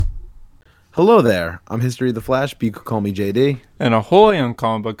Hello there. I'm History of the Flash, but you could call me JD. And ahoy, I'm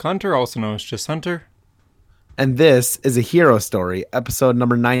comic book Hunter, also known as just Hunter. And this is a hero story, episode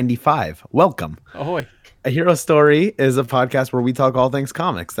number 95. Welcome. Ahoy. A Hero Story is a podcast where we talk all things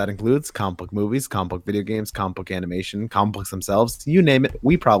comics. That includes comic book movies, comic book video games, comic book animation, comic books themselves. You name it,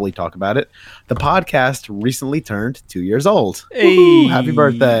 we probably talk about it. The podcast recently turned 2 years old. Hey, Woo-hoo, happy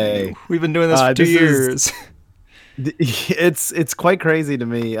birthday. We've been doing this for 2 years. It's quite crazy to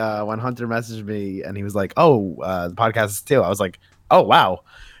me when Hunter messaged me and he was like, the podcast is 2. I was like, oh, wow.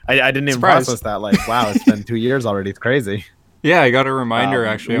 I didn't even process that. Like, wow, it's been 2 years already. It's crazy. Yeah, I got a reminder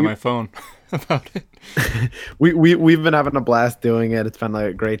actually on my phone about it. We've been having a blast doing it. It's been like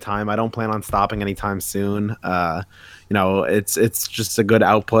a great time. I don't plan on stopping anytime soon. It's just a good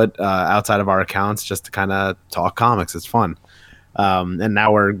output outside of our accounts just to kind of talk comics. It's fun. And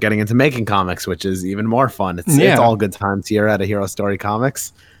now we're getting into making comics, which is even more fun. It's all good times here at A Hero Story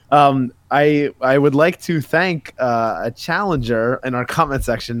Comics. I would like to thank a challenger in our comment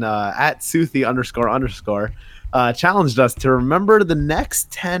section at Suthi __ challenged us to remember the next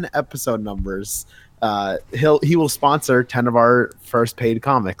 10 episode numbers. He will sponsor 10 of our first paid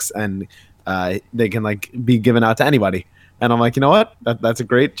comics, and they can be given out to anybody. And I'm like, you know what? That's a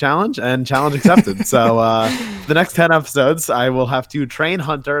great challenge, and challenge accepted. So the next 10 episodes, I will have to train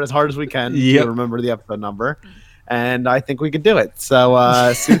Hunter as hard as we can to remember the episode number. And I think we could do it. So,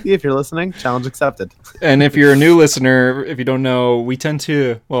 Suthi, if you're listening, challenge accepted. And if you're a new listener, if you don't know, we tend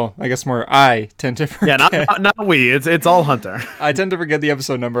to, I tend to forget. Yeah, not we. It's all Hunter. I tend to forget the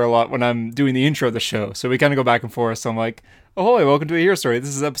episode number a lot when I'm doing the intro of the show. So we kind of go back and forth. So I'm like, ahoy, welcome to A Hero Story.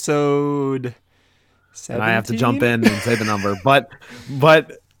 This is episode 17? And I have to jump in and say the number. But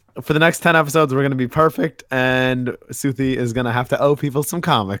for the next 10 episodes, we're going to be perfect, and Suthi is going to have to owe people some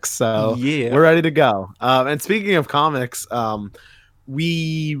comics. So we're ready to go. And speaking of comics,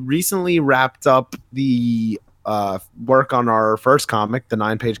 we recently wrapped up the work on our first comic, the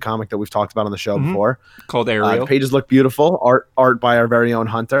 9-page comic that we've talked about on the show before. Called Ariel. The pages look beautiful. Art by our very own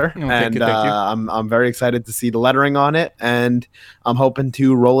Hunter. Thank you. I'm very excited to see the lettering on it, and I'm hoping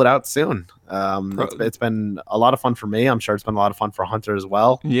to roll it out soon. It's been a lot of fun for me. I'm sure it's been a lot of fun for Hunter as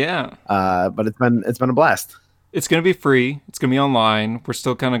well. Yeah. But it's been a blast. It's going to be free. It's going to be online. We're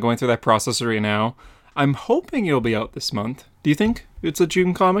still kind of going through that process right now. I'm hoping it'll be out this month. Do you think it's a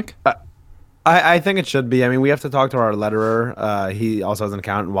June comic? I think it should be. I mean, we have to talk to our letterer. He also has an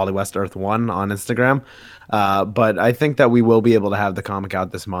account, Wally West Earth 1 on Instagram. But I think that we will be able to have the comic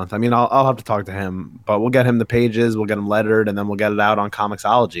out this month. I mean, I'll have to talk to him, but we'll get him the pages, we'll get him lettered, and then we'll get it out on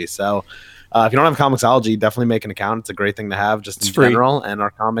Comixology. So if you don't have Comixology, definitely make an account. It's a great thing to have just in general, and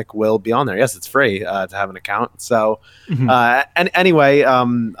our comic will be on there. Yes, it's free to have an account. So anyway,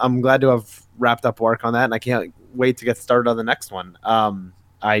 I'm glad to have wrapped up work on that, and I can't wait to get started on the next one.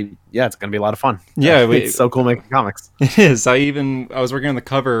 It's gonna be a lot of fun. Yeah, it's so cool making comics. It is. I was working on the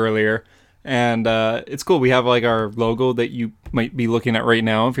cover earlier, and it's cool. We have our logo that you might be looking at right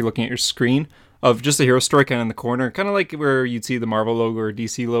now if you're looking at your screen, of just a Hero Story kind of in the corner, kind of like where you'd see the Marvel logo or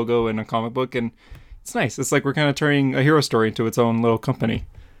DC logo in a comic book, and it's nice. It's like we're kind of turning a Hero Story into its own little company.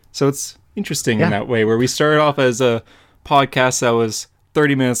 So it's interesting in that way, where we started off as a podcast that was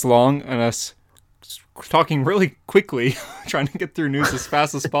 30 minutes long and us talking really quickly, trying to get through news as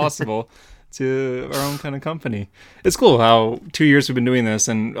fast as possible to our own kind of company. It's cool how 2 years we've been doing this,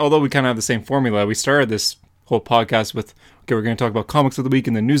 and although we kind of have the same formula, we started this whole podcast with, we're going to talk about comics of the week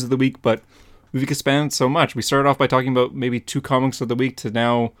and the news of the week, but we've expanded so much. We started off by talking about maybe 2 comics of the week to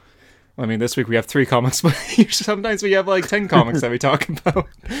now, this week we have 3 comics, but sometimes we have 10 comics that we talk about,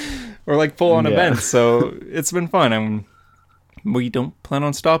 or full-on events, so it's been fun, and we don't plan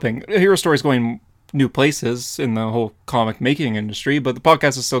on stopping. Hero Story's going new places in the whole comic making industry, but the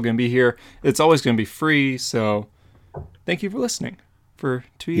podcast is still going to be here. It's always going to be free, so thank you for listening for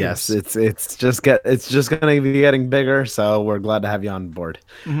 2 years. Yes, it's just going to be getting bigger, so we're glad to have you on board.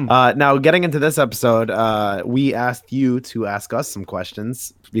 Now, getting into this episode, we asked you to ask us some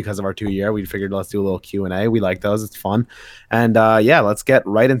questions because of our 2 year. We figured let's do a little Q&A. We like those. It's fun. And let's get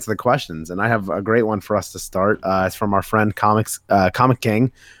right into the questions. And I have a great one for us to start. It's from our friend Comic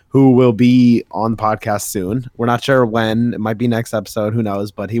King, who will be on the podcast soon. We're not sure when. It might be next episode. Who knows?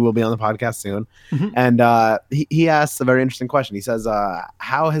 But he will be on the podcast soon. And he asks a very interesting question. He says,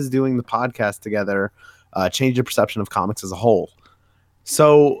 how has doing the podcast together changed your perception of comics as a whole?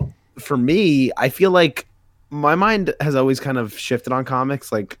 So for me, I feel like my mind has always kind of shifted on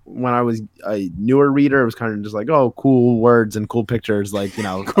comics. Like when I was a newer reader, it was kind of just oh, cool words and cool pictures,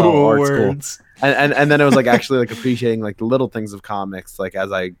 cool art's words. Cool. And then it was actually appreciating the little things of comics,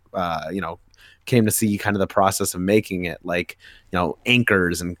 as I came to see kind of the process of making it, like,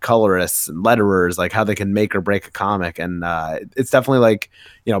 anchors and colorists and letterers, like how they can make or break a comic. And it's definitely like,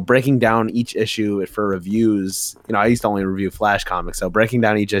 breaking down each issue for reviews. I used to only review Flash comics, so breaking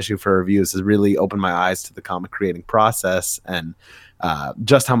down each issue for reviews has really opened my eyes to the comic creating process, and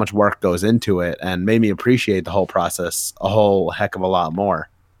just how much work goes into it, and made me appreciate the whole process a whole heck of a lot more.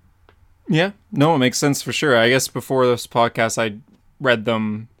 Yeah, no, it makes sense for sure. I guess before this podcast, I read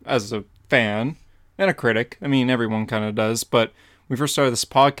them as a fan and a critic. I mean, everyone kind of does. But when we first started this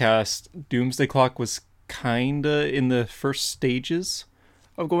podcast, Doomsday Clock was kind of in the first stages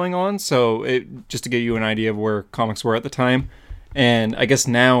of going on. So just to give you an idea of where comics were at the time. And I guess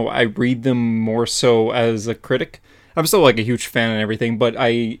now I read them more so as a critic. I'm still like a huge fan and everything, but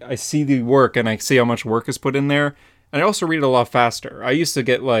I see the work and I see how much work is put in there. And I also read it a lot faster. I used to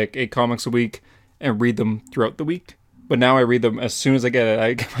get like 8 comics a week and read them throughout the week. But now I read them as soon as I get it.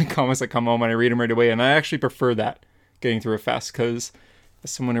 I get my comics that come home and I read them right away. And I actually prefer that, getting through it fast. Because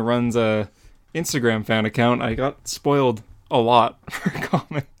as someone who runs a Instagram fan account, I got spoiled a lot for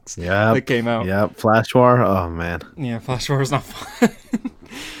comics that came out. Yeah, Flash War. Oh, man. Yeah, Flash War was not fun.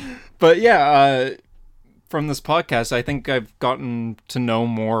 But yeah, from this podcast, I think I've gotten to know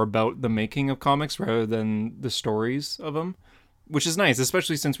more about the making of comics rather than the stories of them, which is nice,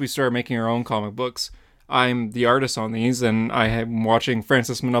 especially since we started making our own comic books. I'm the artist on these, and I am watching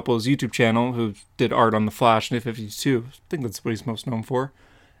Francis Manopolo's YouTube channel, who did art on The Flash and 52. I think that's what he's most known for.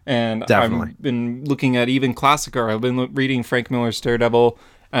 And Definitely. I've been looking at even classic art. I've been reading Frank Miller's Daredevil,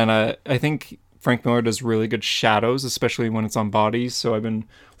 and I think Frank Miller does really good shadows, especially when it's on bodies. So I've been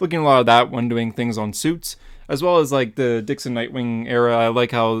looking at a lot of that when doing things on suits, as well as like the Dixon Nightwing era. I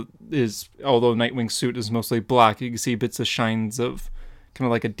like how although Nightwing's suit is mostly black, you can see bits of shines of kind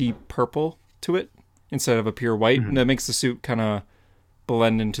of like a deep purple to it instead of a pure white. And that makes the suit kind of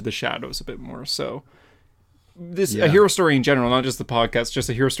blend into the shadows a bit more. So a hero story in general, not just the podcast, just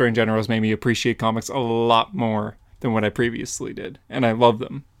a hero story in general has made me appreciate comics a lot more than what I previously did. And I love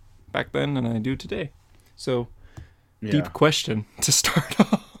them back then and I do today. So deep question to start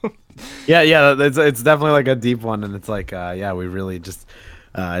off. Yeah, it's definitely like a deep one, and it's like we really just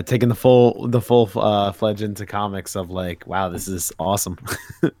taking the full fledged into comics of like, wow, this is awesome.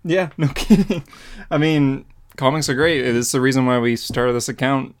 Yeah, no kidding. I mean, comics are great. It is the reason why we started this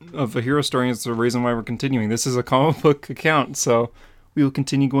account of a hero story. It's the reason why we're continuing. This is a comic book account, so we will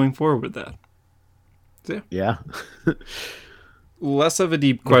continue going forward with that. So, yeah. Less of a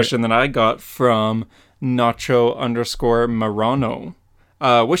deep question than I got from Nacho_Marano.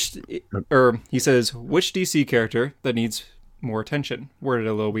 He says, which DC character that needs more attention? Worded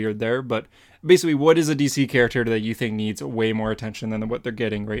a little weird there, but basically, what is a DC character that you think needs way more attention than what they're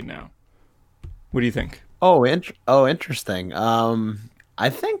getting right now? What do you think? Interesting. I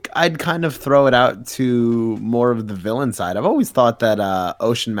think I'd kind of throw it out to more of the villain side. I've always thought that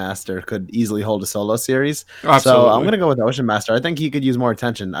Ocean Master could easily hold a solo series. Absolutely. So I'm going to go with Ocean Master. I think he could use more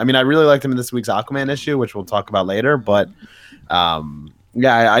attention. I mean, I really liked him in this week's Aquaman issue, which we'll talk about later. But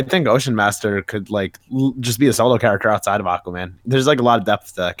I think Ocean Master could just be a solo character outside of Aquaman. There's like a lot of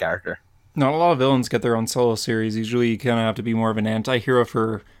depth to that character. Not a lot of villains get their own solo series. Usually you kind of have to be more of an anti-hero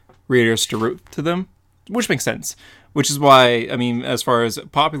for readers to root to them, which makes sense. Which is why, I mean, as far as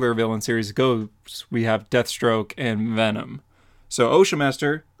popular villain series goes, we have Deathstroke and Venom. So Ocean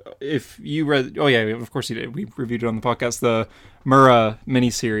Master, if you read... Oh, yeah, of course you did. We reviewed it on the podcast. The Murrah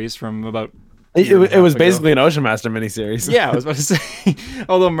miniseries from about... It was basically an Ocean Master miniseries. Yeah, I was about to say.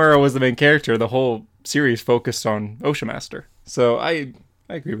 Although Murrah was the main character, the whole series focused on Ocean Master. So I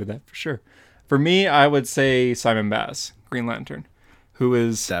agree with that, for sure. For me, I would say Simon Baz, Green Lantern, who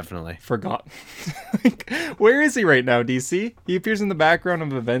is definitely forgotten. Where is he right now, DC? He appears in the background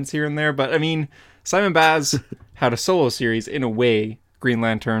of events here and there, but I mean, Simon Baz had a solo series in a way, Green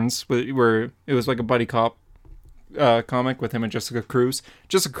Lanterns, where it was like a buddy cop comic with him and Jessica Cruz.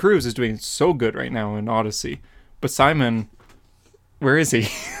 Jessica Cruz is doing so good right now in Odyssey, but Simon, where is he?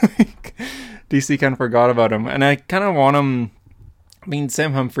 DC kind of forgot about him, and I kind of want him. I mean,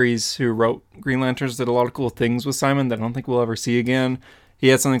 Sam Humphries, who wrote Green Lanterns, did a lot of cool things with Simon that I don't think we'll ever see again. He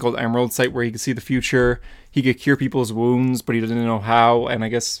had something called Emerald Sight where he could see the future. He could cure people's wounds, but he didn't know how, and I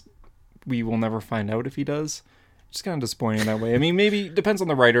guess we will never find out if he does. Just kind of disappointing in that way. I mean, maybe it depends on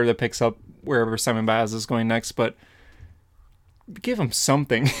the writer that picks up wherever Simon Baz is going next, but give him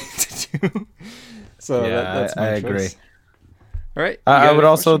something to do. So that's my choice. Agree. All right. I would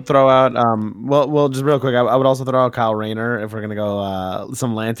also throw out, well, just real quick, I would also throw out Kyle Rayner if we're going to go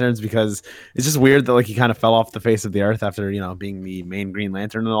some Lanterns, because it's just weird that he kind of fell off the face of the earth after, being the main Green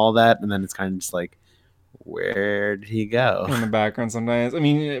Lantern and all that. And then it's kind of just Where did he go? in the background sometimes. I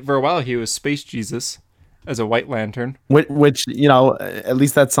mean, for a while he was Space Jesus as a White Lantern. Which, at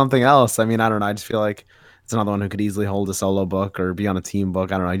least that's something else. I mean, I don't know. I just feel like it's another one who could easily hold a solo book or be on a team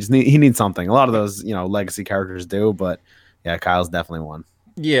book. I don't know. He needs something. A lot of those, legacy characters do, but yeah, Kyle's definitely one.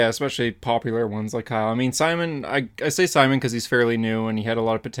 Yeah, especially popular ones like Kyle. I mean, Simon, I say Simon because he's fairly new and he had a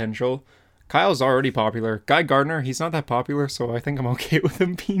lot of potential. Kyle's already popular. Guy Gardner, he's not that popular, so I think I'm okay with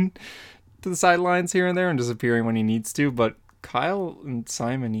him being to the sidelines here and there and disappearing when he needs to. But Kyle and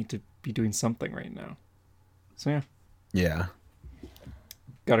Simon need to be doing something right now. So yeah, Yeah.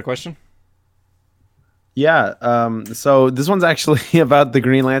 got a question? Yeah. So this one's actually about the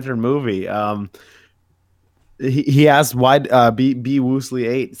Green Lantern movie. He asked why B Woosley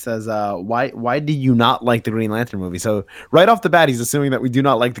 8 says why did you not like the Green Lantern movie? So right off the bat he's assuming that we do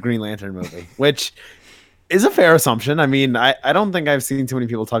not like the Green Lantern movie, which is a fair assumption. I mean, I don't think I've seen too many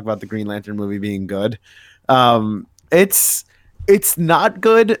people talk about the Green Lantern movie being good. It's not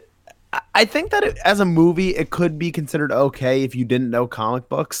good. I think that as a movie, it could be considered okay if you didn't know comic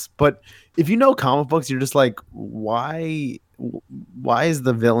books. But if you know comic books, you're just like, why is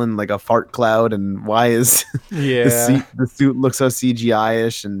the villain like a fart cloud, and why is Yeah. the suit looks so CGI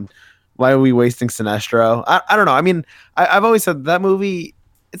ish, and why are we wasting Sinestro? I don't know. I mean, I've always said that movie.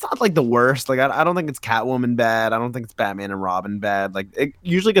 It's not like the worst. Like I don't think it's Catwoman bad. I don't think it's Batman and Robin bad. Like it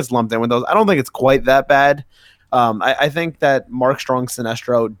usually gets lumped in with those. I don't think it's quite that bad. I think that Mark Strong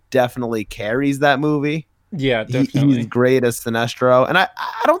Sinestro definitely carries that movie. Yeah, He's definitely. great as Sinestro, and I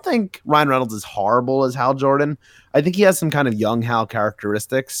don't think Ryan Reynolds is horrible as Hal Jordan. I think he has some kind of young Hal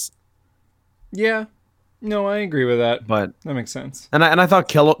characteristics, Yeah. No, I agree with that. but That makes sense. and I thought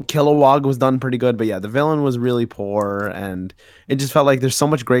Kilowog was done pretty good, but yeah, the villain was really poor, and it just felt like there's so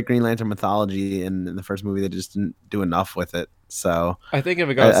much great Green Lantern mythology in the first movie they just didn't do enough with it. So I think if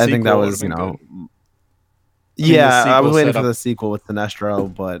it got a I think that sequel, it would have was been good. I mean, the yeah, I was sequel waiting set for up. the sequel with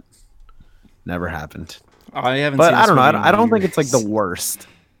Sinestro, but never happened. I haven't But seen I this don't know. movie I in don't think it's like the years. worst.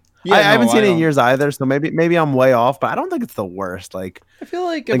 Yeah, I no, haven't I seen it in don't. years either, so maybe I'm way off, but I don't think it's the worst. I feel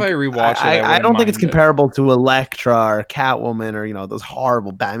like if I Like rewatch it, I I wouldn't don't think it's mind it. comparable to Elektra or Catwoman or those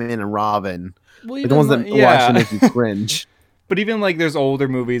horrible Batman and Robin, Well, like the even ones like, that watch to yeah, make you cringe. but even like there's older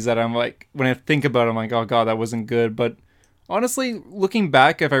movies that I'm like, when I think about it, I'm like, oh god, that wasn't good. But honestly, looking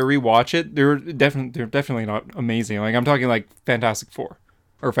back, if I rewatch it, they're definitely not amazing. Like I'm talking like Fantastic Four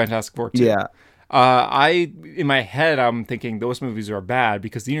or Fantastic Four Two. Yeah, I in my head I'm thinking those movies are bad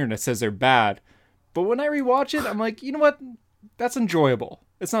because the internet says they're bad. But when I rewatch it, I'm like, you know what? That's enjoyable.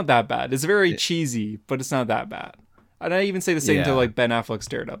 It's not that bad. It's very cheesy, but it's not that bad. And I even say the same to yeah, like Ben Affleck's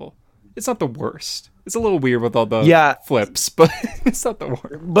Daredevil. It's not the worst. It's a little weird with all the yeah. flips, but it's not the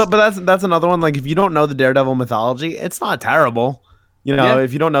worst. But that's another one. Like if you don't know the Daredevil mythology, it's not terrible. Yeah.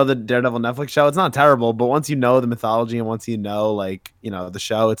 If you don't know the Daredevil Netflix show, it's not terrible. But once you know the mythology and once you know the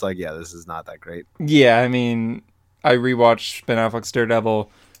show, it's like yeah, this is not that great. Yeah, I mean, I rewatched Ben Affleck's Daredevil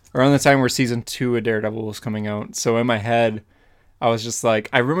around the time where season 2 of Daredevil was coming out. So in my head, I was just like,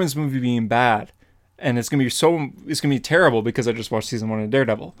 I remember this movie being bad, and it's gonna be terrible because I just watched season 1 of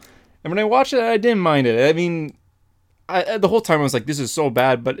Daredevil. And when I watched it, I didn't mind it. I mean, the whole time I was like, this is so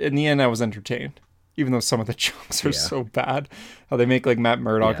bad, but in the end, I was entertained. Even though some of the jokes are Yeah, so bad, how they make like Matt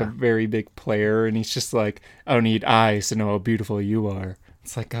Murdock a yeah. very big player, and he's just like, I don't need eyes to know how beautiful you are.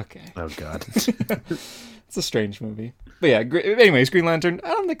 It's like, okay. Oh god. It's a strange movie. But yeah, anyways, Green Lantern, I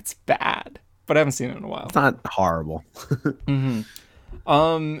don't think it's bad, but I haven't seen it in a while. It's not horrible.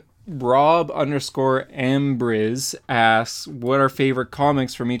 Rob underscore Ambriz asks, what are favorite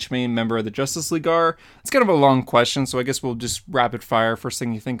comics from each main member of the Justice League are? It's kind of a long question, so I guess we'll just rapid fire. First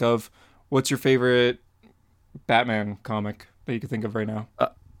thing you think of, what's your favorite Batman comic that you can think of right now?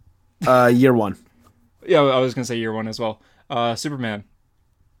 Year one. Yeah, I was going to say year one as well. Superman.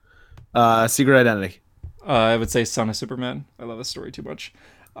 Secret Identity. I would say Son of Superman. I love this story too much.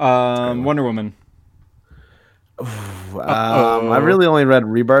 That's a great one. Wonder Woman. I Uh-oh. really only read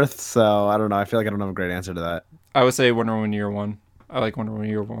Rebirth, so I don't know. I feel like I don't have a great answer to that. I would say Wonder Woman year one. I like Wonder Woman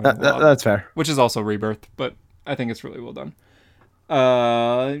year one a lot, That's fair. which is also Rebirth, but I think it's really well done.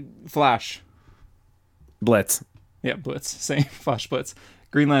 Flash. Blitz. Yeah, Blitz. Same. Flash Blitz.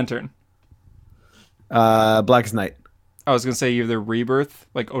 Green Lantern. Blackest Night. I was gonna say either Rebirth,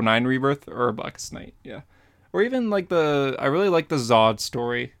 like '09 Rebirth, or Blackest Night. Yeah, or even like I really like the Zod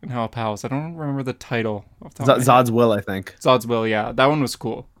story and how it pals. I don't remember the title off the top of my head. Zod's Will, I think. Zod's Will. Yeah, that one was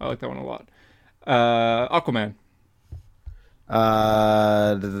cool. I like that one a lot. Aquaman.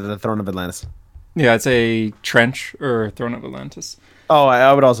 The Throne of Atlantis. Yeah, I'd say Trench or Throne of Atlantis. Oh,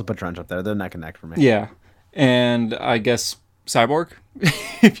 I would also put Trench up there. They're neck and neck for me. Yeah, and I guess Cyborg,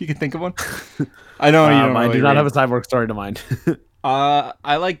 if you can think of one. I know you don't I really do not have read. a cyborg story to mind.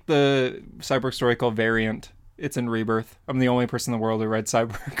 I like the Cyborg story called Variant. It's in Rebirth. I'm the only person in the world who read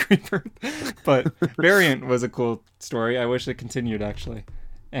Cyborg Rebirth, but Variant was a cool story. I wish it continued actually.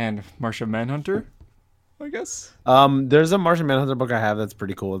 And Martian Manhunter, I guess. There's a Martian Manhunter book I have that's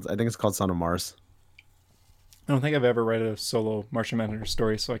pretty cool. I think it's called Son of Mars. I don't think I've ever read a solo Martian Manhunter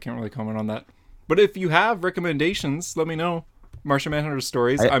story, so I can't really comment on that. But if you have recommendations, let me know. Martian Manhunter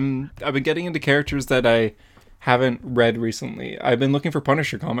stories. I I've been getting into characters that I haven't read recently. I've been looking for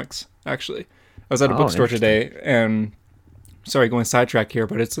Punisher comics, actually. I was at a Oh, bookstore interesting. today, and sorry, going sidetrack here,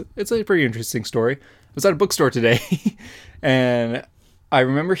 but it's a pretty interesting story. I was at a bookstore today, and I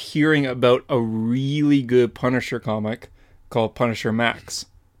remember hearing about a really good Punisher comic called Punisher Max,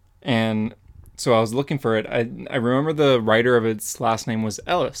 and so I was looking for it. I remember the writer of its last name was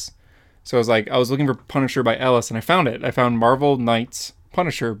Ellis, so I was looking for Punisher by Ellis, and I found it. I found Marvel Knights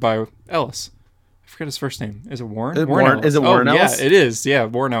Punisher by Ellis. I forget his first name. Is it Warren? Warren Ellis. Is it Oh Warren yeah, Ellis? it is. Yeah,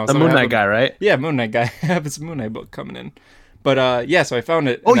 Warren Ellis. The Moon Knight guy, right? Yeah, Moon Knight guy. I have his Moon Knight book coming in. But yeah, so I found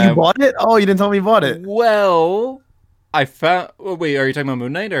it. Oh, And you bought it? Oh, you didn't tell me you bought it. well, I found. Oh, wait, are you talking about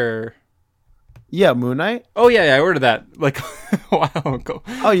Moon Knight or? Yeah, Moon Knight. Oh yeah, I ordered that like a while ago.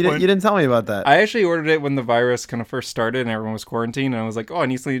 Oh, you didn't tell me about that. I actually ordered it when the virus kind of first started and everyone was quarantined, and I was like, oh, I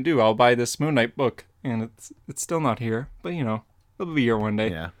need something to do. I'll buy this Moon Knight book, and it's still not here, but it'll be here one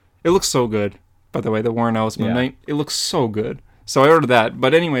day. Yeah. It looks so good. By the way, the Warren Ellis Moon Yeah. Knight, it looks so good. So I ordered that.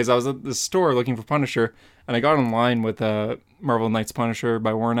 But anyways, I was at the store looking for Punisher, and I got online with Marvel Knights Punisher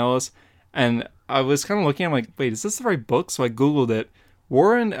by Warren Ellis, and I was kind of looking. I'm like, wait, is this the right book? So I googled it.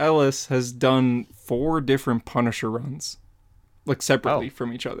 Warren Ellis has done 4 different Punisher runs, like separately Oh.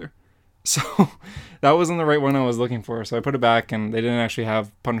 from each other. So that wasn't the right one I was looking for. So I put it back, and they didn't actually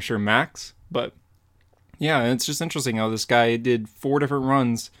have Punisher Max. But yeah, it's just interesting how this guy did 4 different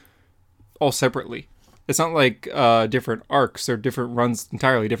runs all separately. It's not like different arcs or different runs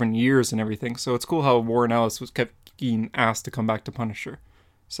entirely, different years and everything. So it's cool how Warren Ellis was kept being asked to come back to Punisher.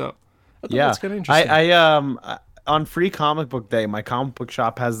 So I thought Yeah. that's kind of interesting. On Free Comic Book Day, my comic book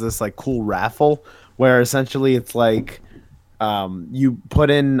shop has this like cool raffle where essentially it's like you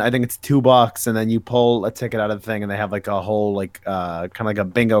put in, I think it's $2, and then you pull a ticket out of the thing, and they have like a whole like kind of like a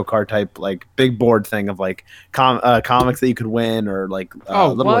bingo card type like big board thing of like comics that you could win, or like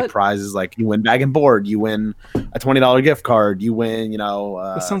little like what? prizes, like you win bag and board, you win a $20 gift card, you win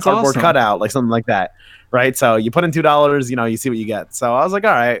That sounds cardboard awesome. cutout, like something like that. Right, so you put in $2, you see what you get. So I was like,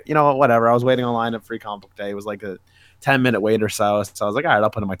 all right, whatever. I was waiting online at Free Comic Book Day. It was like a 10-minute wait or so. So I was like, all right, I'll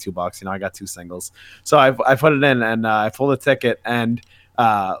put in my $2. I got 2 singles. So I put it in, and I pulled a ticket, and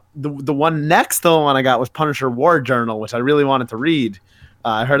the one next to the one I got was Punisher War Journal, which I really wanted to read.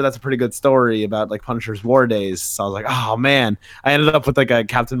 I heard that's a pretty good story about like Punisher's war days. So I was like, oh man, I ended up with like a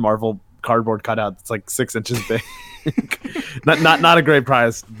Captain Marvel cardboard cutout that's like 6 inches big. not a great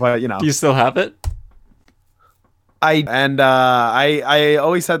prize, but Do you still have it? I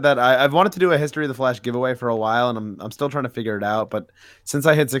always said that I've wanted to do a History of the Flash giveaway for a while, and I'm still trying to figure it out. But since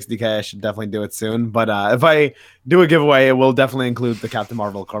I hit 60K, I should definitely do it soon. But if I do a giveaway, it will definitely include the Captain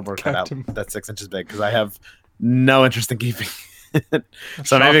Marvel cardboard cutout that's 6 inches big, because I have no interest in keeping it.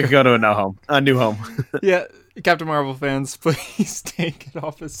 So maybe I could go to a new home. Yeah, Captain Marvel fans, please take it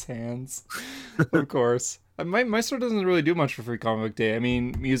off his hands. Of course. My store doesn't really do much for Free Comic Book Day. I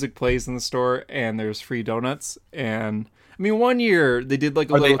mean, music plays in the store, and there's free donuts. And I mean, one year they did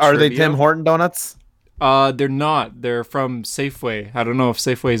like a little Are they trivia. Tim Horton donuts? They're not. They're from Safeway. I don't know if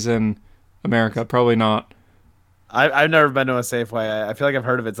Safeway's in America. Probably not. I've never been to a Safeway. I feel like I've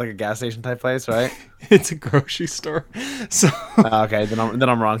heard of it. It's like a gas station type place, right? It's a grocery store. So Okay, then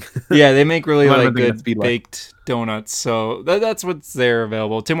I'm wrong. yeah, they make really I'm like thinking of good Speedway. baked donuts. So that's what's there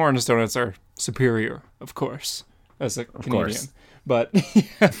available. Tim Hortons donuts are superior, of course, as a Canadian. course. But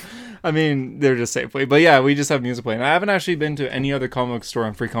I mean, they're just Safeway. But yeah, we just have music playing. I haven't actually been to any other comic book store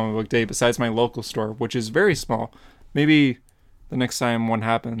on Free Comic Book Day besides my local store, which is very small. Maybe the next time one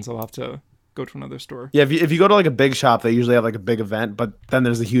happens, I'll have to go to another store. Yeah, if you go to like a big shop, they usually have like a big event, but then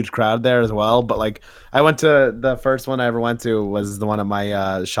there's a huge crowd there as well. But like I went to the first one I ever went to was the one at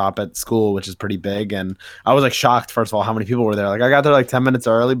my shop at school, which is pretty big, and I was like shocked first of all how many people were there. Like I got there like 10 minutes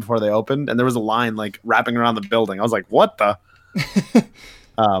early before they opened, and there was a line like wrapping around the building. I was like, what the?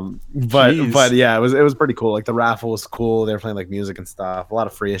 Jeez. But yeah, it was pretty cool. Like the raffle was cool. They were playing like music and stuff. A lot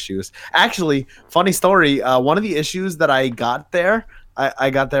of free issues. Actually, funny story. One of the issues that I got there, I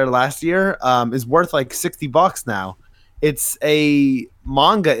got there last year, is worth like $60 now. It's a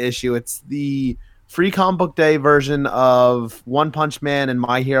manga issue. It's the Free Comic Book Day version of One Punch Man and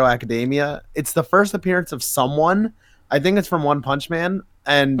My Hero Academia. It's the first appearance of someone. I think it's from One Punch Man,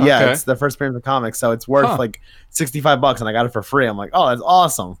 and yeah, Okay. it's the first appearance of comics, so it's worth Huh. like $65, and I got it for free. I'm like, oh, that's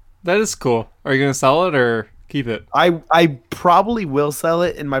awesome. That is cool. Are you gonna sell it or keep it? I probably will sell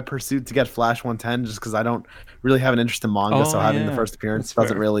it in my pursuit to get Flash 110, just because I don't really have an interest in manga, so Oh having the yeah, first appearance that's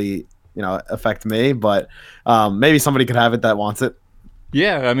doesn't fair. really affect me. But maybe somebody could have it that wants it.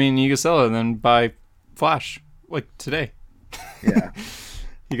 Yeah, I mean, you can sell it and then buy Flash like today. Yeah.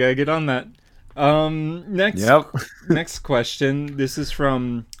 You gotta get on that. Next, Yep. next question. This is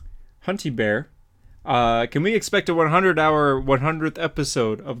from Hunty Bear. Can we expect a 100-hour 100th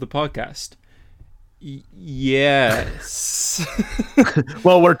episode of the podcast? Yes.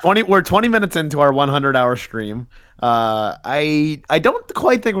 Well, we're 20 minutes into our 100-hour stream. I don't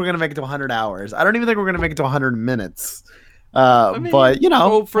quite think we're gonna make it to 100 hours. I don't even think we're gonna make it to 100 minutes. I But mean,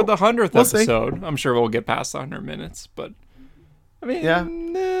 well, for the 100th we'll see. episode, I'm sure we'll get past the 100 minutes. But I Yeah,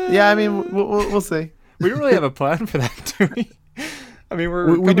 mean, yeah. I mean, we'll see. we don't really have a plan for that, do we? I mean,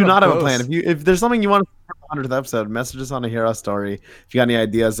 we're We do coming up not have a plan. close. If there's something you want to for the 100th episode, message us on a hero story. If you got any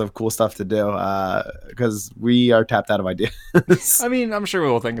ideas of cool stuff to do, because we are tapped out of ideas. I mean, I'm sure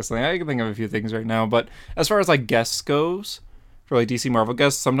we'll think of something. I can think of a few things right now, but as far as like guests goes, for like DC Marvel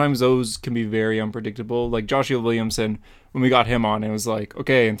guests, sometimes those can be very unpredictable. Like Joshua Williamson, when we got him on, it was like,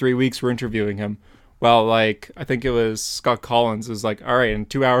 okay, in 3 weeks we're interviewing him. Well, like I think it was Scott Collins was like, all right, in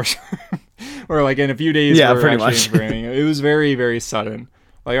 2 hours, or like in a few days Yeah, we're pretty actually much. interviewing him. It was very very sudden.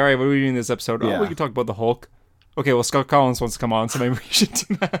 Like, all right, what are we doing this episode? Oh, we Yeah. could talk about the Hulk. Okay, well Scott Collins wants to come on, so maybe we should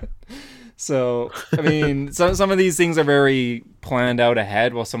do that. So, I mean, some of these things are very planned out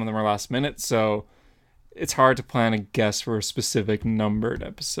ahead, while some of them are last minute. So, it's hard to plan a guess for a specific numbered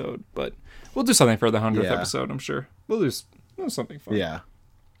episode. But we'll do something for the 100th Yeah. episode, I'm sure. We'll do something fun. Yeah.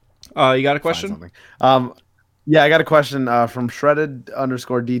 You got a Find question? something. Yeah, I got a question from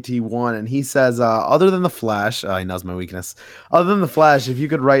shredded_DT1, and he says, other than the Flash, he knows my weakness. Other than the Flash, if you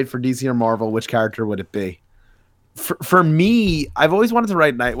could write for DC or Marvel, which character would it be? For me, I've always wanted to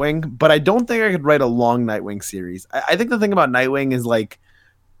write Nightwing, but I don't think I could write a long Nightwing series. I think the thing about Nightwing is like,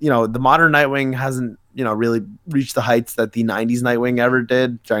 the modern Nightwing hasn't, really reached the heights that the 90s Nightwing ever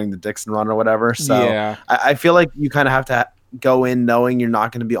did during the Dixon run or whatever. So Yeah. I feel like you kind of have to go in knowing you're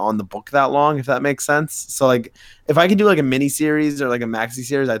not going to be on the book that long, if that makes sense. So like, if I could do like a mini series or like a maxi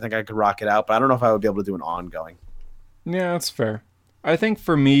series, I think I could rock it out, but I don't know if I would be able to do an ongoing. Yeah, that's fair. I think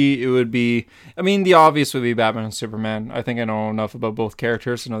for me, it would be. I mean, the obvious would be Batman and Superman. I think I know enough about both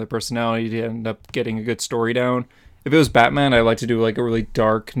characters and their personality to end up getting a good story down. If it was Batman, I'd like to do like a really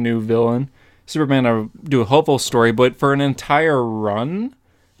dark new villain. Superman, I would do a hopeful story, but for an entire run,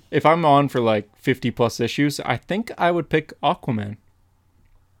 if I'm on for like 50 plus issues, I think I would pick Aquaman.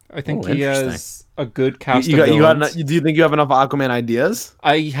 I think Oh, he interesting. has a good cast You of got, villains. do you think you have enough Aquaman ideas?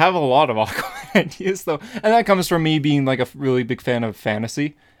 I have a lot of Aquaman ideas though, and that comes from me being like a really big fan of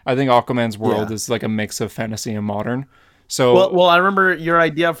fantasy. I think Aquaman's world Yeah. is like a mix of fantasy and modern. Well, So I remember your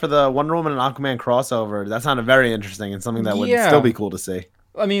idea for the Wonder Woman and Aquaman crossover. That sounded very interesting and something that would still yeah, be cool to see.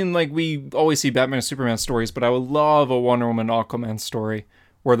 I mean, like we always see Batman and Superman stories, but I would love a Wonder Woman Aquaman story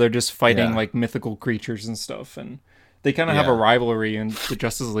where they're just fighting Yeah. like mythical creatures and stuff, and they kind of have a Yeah. rivalry in the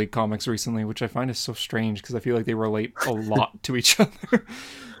Justice League comics recently, which I find is so strange because I feel like they relate a lot to each other.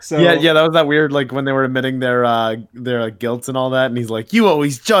 So Yeah, that was that weird, like when they were admitting their guilt and all that, and he's like, "You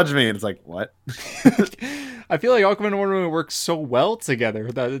always judge me," and it's like, what? I feel like Aquaman and Wonder Woman work so well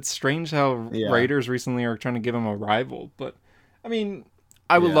together that it's strange how Yeah. writers recently are trying to give him a rival. But I mean,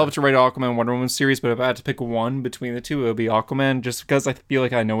 I would Yeah. love to write an Aquaman and Wonder Woman series, but if I had to pick one between the two, it would be Aquaman, just because I feel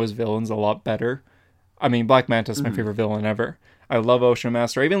like I know his villains a lot better. I mean, Black Manta's my Mhm. favorite villain ever. I love Ocean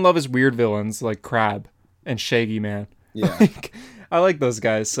Master. I even love his weird villains like Crab and Shaggy Man. Yeah. Like, I like those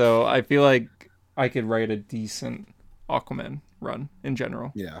guys, so I feel like I could write a decent Aquaman run in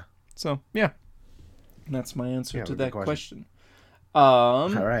general. Yeah. So yeah, that's my answer Yeah, to good that question. question. All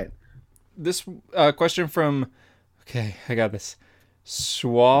right. This question from, okay, I got this.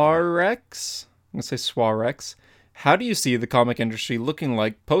 Swarex. I'm gonna say Swarex. How do you see the comic industry looking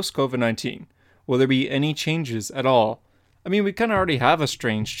like post COVID-19? Will there be any changes at all? I mean, we kind of already have a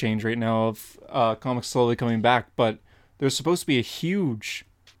strange change right now of comics slowly coming back, but there's supposed to be a huge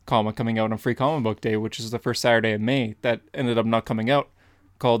comic coming out on Free Comic Book Day, which is the first Saturday of May, that ended up not coming out,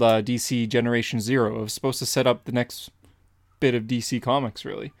 called DC Generation Zero. It was supposed to set up the next bit of DC Comics,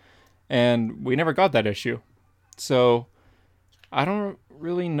 really. And we never got that issue. So I don't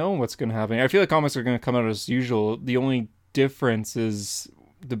really know what's going to happen. I feel like comics are going to come out as usual. The only difference is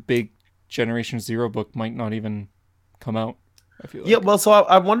the big Generation Zero book might not even come out. I feel like. Yeah, well, so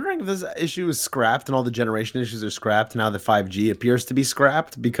I'm wondering if this issue is scrapped and all the generation issues are scrapped now that 5G appears to be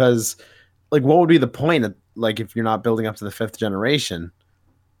scrapped, because like what would be the point like if you're not building up to the fifth generation.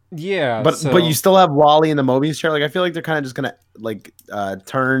 Yeah, But you so still have Wally in the Mobius chair. Like I feel like they're kind of just gonna like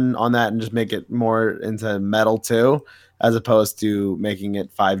turn on that and just make it more into metal too, as opposed to making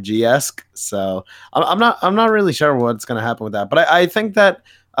it 5G esque. So I'm not really sure what's gonna happen with that. But I think that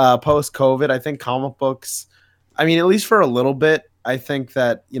post COVID, I think comic books. I mean, at least for a little bit, I think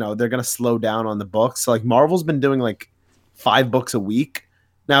that they're gonna slow down on the books. So like Marvel's been doing like 5 books a week.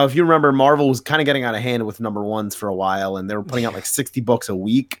 Now, if you remember, Marvel was kind of getting out of hand with number ones for a while, and they were putting out yeah. like 60 books a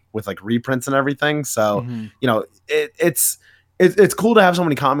week with like reprints and everything. So, Hmm. it's cool to have so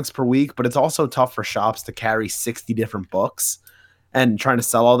many comics per week, but it's also tough for shops to carry 60 different books and trying to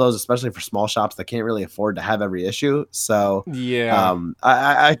sell all those, especially for small shops that can't really afford to have every issue. So, Yeah.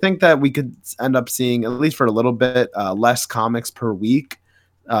 I think that we could end up seeing, at least for a little bit, less comics per week.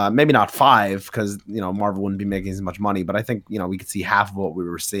 Maybe not 5 because Marvel wouldn't be making as much money, but I think we could see half of what we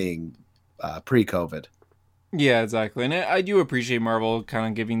were seeing pre-COVID. Yeah, exactly. And I do appreciate Marvel kind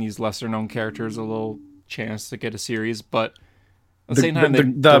of giving these lesser known characters a little chance to get a series, but at the The same time, they the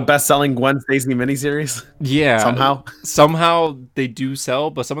don't. best-selling Gwen Stacy miniseries Yeah, somehow. somehow they do sell,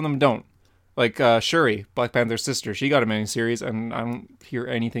 but some of them don't. Like Shuri, Black Panther's sister, she got a miniseries, and I don't hear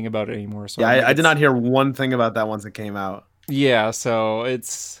anything about it anymore. So Yeah, I'm like, I did it's not hear one thing about that once it came out. yeah. So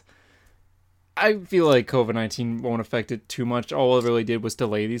it's I feel like COVID-19 won't affect it too much. All it really did was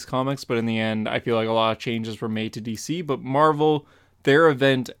delay these comics, but in the end, I feel like a lot of changes were made to DC. But Marvel, their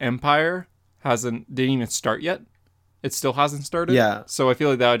event Empire didn't even start yet. It still hasn't started. Yeah, So I feel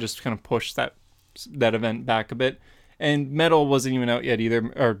like that would just kind of push that event back a bit. And Metal wasn't even out yet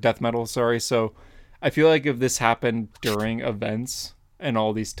either, or Death Metal, sorry. So I feel like if this happened during events and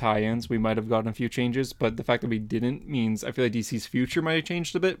all these tie-ins, we might have gotten a few changes. But the fact that we didn't means I feel like DC's future might have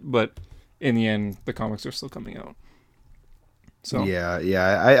changed a bit. But in the end, the comics are still coming out. So, yeah,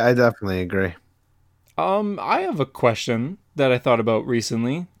 I definitely agree. I have a question that I thought about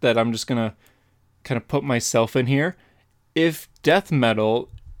recently that I'm just gonna kind of put myself in here. If death metal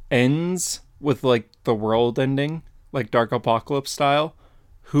ends with like the world ending, like Dark Apocalypse style,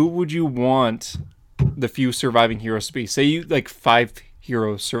 who would you want the few surviving heroes to be? Say you like 5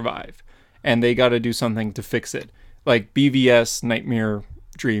 heroes survive, and they got to do something to fix it, like BVS Nightmare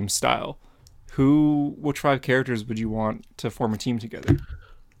Dream style. Which 5 characters would you want to form a team together?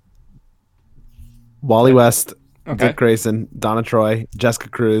 Wally West, Okay. Dick Grayson, Donna Troy, Jessica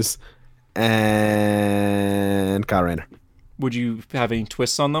Cruz, and Kyle Rayner. Would you have any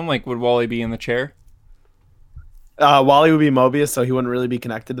twists on them? Like, would Wally be in the chair? Wally would be Mobius, so he wouldn't really be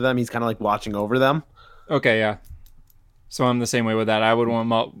connected to them. He's kind of like watching over them. Okay, yeah. So I'm the same way with that. I would want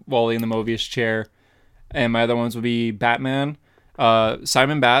Wally in the Mobius chair, and my other ones would be Batman,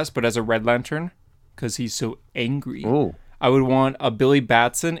 Simon Baz, but as a Red Lantern, because he's so angry. Ooh. I would want a Billy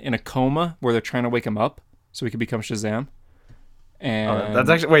Batson in a coma where they're trying to wake him up so he could become Shazam. That's And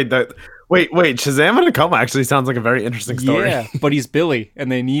actually wait. Shazam in a coma actually sounds like a very interesting story. yeah, but he's Billy,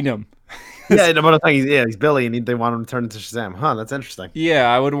 and they need him. Yeah, no, but I'm saying he's Billy, and they want him to turn into Shazam. Huh, that's interesting.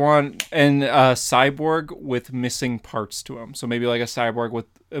 Yeah, I would want a cyborg with missing parts to him. So maybe like a cyborg with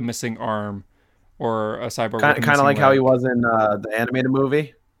a missing arm, or a cyborg with a Kind of missing like how he leg. was in the animated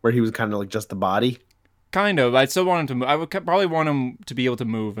movie, where he was kind of like just the body. Kind of. I'd still want him to move. I would probably want him to be able to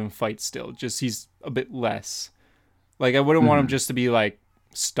move and fight still. Just he's a bit less. Like I wouldn't want him Hmm. just to be like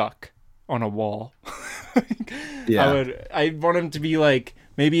stuck on a wall. Yeah, I want him to be like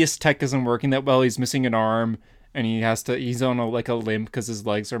maybe his tech isn't working that well. He's missing an arm and he's on like a limb because his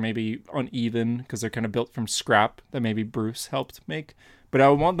legs are maybe uneven because they're kind of built from scrap that maybe Bruce helped make. But I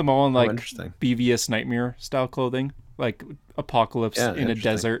would want them all in oh, like interesting. BVS Nightmare style clothing, like apocalypse Yeah, in a interesting.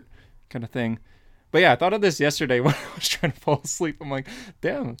 desert kind of thing. But yeah, I thought of this yesterday when I was trying to fall asleep. I'm like,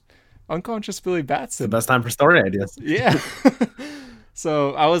 damn, unconscious Billy It's the Batson. best time for story ideas. Yeah.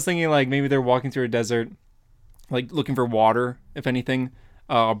 So I was thinking like maybe they're walking through a desert, like looking for water, if anything.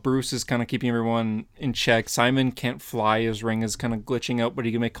 Bruce is kind of keeping everyone in check. Simon can't fly. His ring is kind of glitching out, but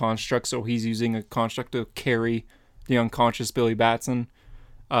he can make constructs, so he's using a construct to carry the unconscious Billy Batson.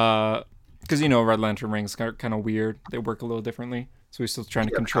 Because Red Lantern rings are kind of weird. They work a little differently, so he's still trying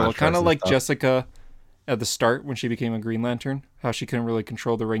to Yeah, the control it. Kind contrast of and like stuff. Jessica at the start when she became a Green Lantern, how she couldn't really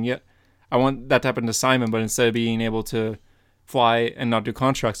control the ring yet. I want that to happen to Simon, but instead of being able to fly and not do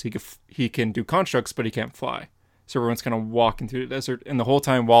constructs, he can do constructs, but he can't fly. So everyone's kind of walking through the desert, and the whole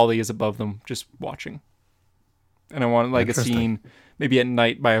time Wally is above them, just watching. And I want like a Interesting. scene, maybe at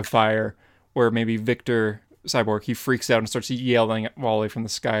night by a fire, where maybe Victor Cyborg he freaks out and starts yelling at Wally from the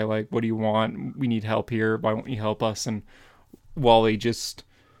sky, like, "What do you want? We need help here. Why won't you help us?" And Wally just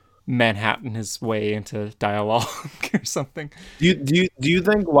Manhattan his way into dialogue or something. Do you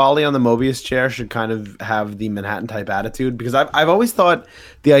think Wally on the Mobius chair should kind of have the Manhattan type attitude? Because I've always thought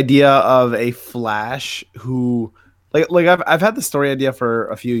the idea of a Flash who I've had the story idea for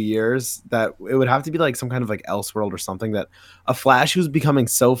a few years that it would have to be like some kind of like Elseworld or something, that a Flash who's becoming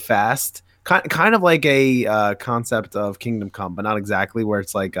so fast, kind of like a concept of Kingdom Come, but not exactly, where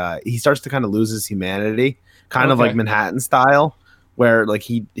it's like he starts to kind of lose his humanity, kind of like Okay. Manhattan style, where like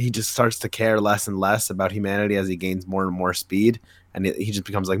he just starts to care less and less about humanity as he gains more and more speed, and he just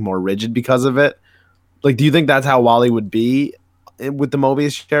becomes like more rigid because of it. Like, do you think that's how Wally would be with the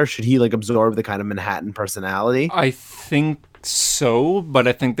Mobius chair? Should he like absorb the kind of Manhattan personality? I think so, but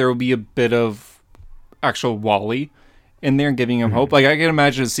I think there will be a bit of actual Wally in there giving him hope. Mhm. Like I can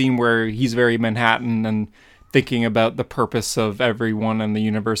imagine a scene where he's very Manhattan and thinking about the purpose of everyone in the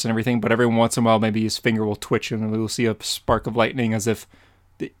universe and everything, but every once in a while maybe his finger will twitch and we'll see a spark of lightning as if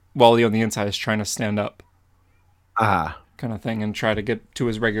Wally on the inside is trying to stand up, Ah, kind of thing, and try to get to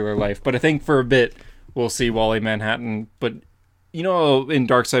his regular life. But I think for a bit we'll see Wally Manhattan. But you know, in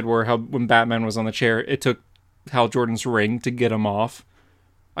Darkseid, where how when Batman was on the chair, it took Hal Jordan's ring to get him off.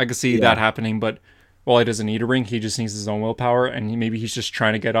 I could see that yeah. happening, but Wally doesn't need a ring. He just needs his own willpower, and maybe he's just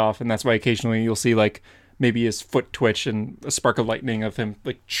trying to get off, and that's why occasionally you'll see like maybe his foot twitch and a spark of lightning of him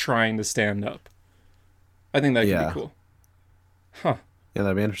like trying to stand up. I think that could be Yeah. cool. Huh? Yeah,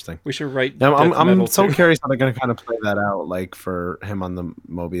 that'd be interesting. We should write Yeah, I'm death I'm metal so too. curious how they're gonna kind of play that out, like for him on the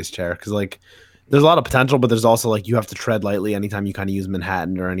Mobius chair, because like there's a lot of potential, but there's also like you have to tread lightly anytime you kind of use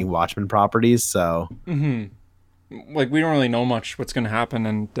Manhattan or any Watchmen properties. So Hmm. Like we don't really know much what's going to happen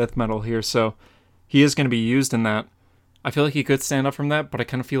in death metal here, so he is going to be used in that. I feel like he could stand up from that, but I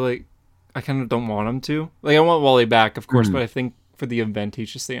kind of feel like I kind of don't want him to. Like I want Wally back, of course, mhm, but I think for the event he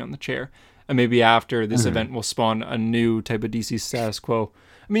should stay on the chair. And maybe after this mhm. event will spawn a new type of DC status quo.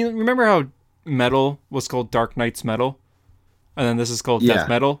 I mean, remember how metal was called Dark Knights Metal, and then this is called Death Yeah,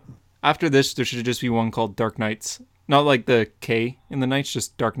 Metal. After this, there should just be one called Dark Knights, not like the K in the Knights,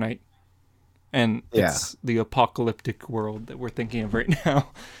 just Dark Knight. And yeah, it's the apocalyptic world that we're thinking of right now.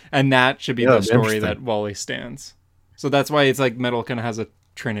 And that should be yeah. the That'd be story interesting. that Wally stands. So that's why it's like metal kind of has a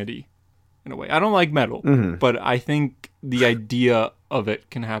trinity in a way. I don't like metal, Hmm. but I think the idea of it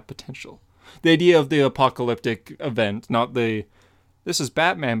can have potential. The idea of the apocalyptic event, not the this is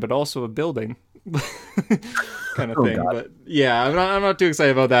Batman, but also a building kind of Oh thing. God. But yeah, I'm not too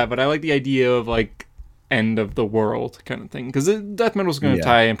excited about that. But I like the idea of like end of the world kind of thing because death metal is going to Yeah.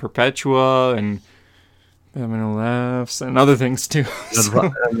 tie in Perpetua and Batman laughs and other things too. So,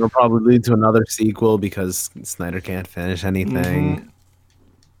 And it'll probably lead to another sequel because Snyder can't finish anything. mhm.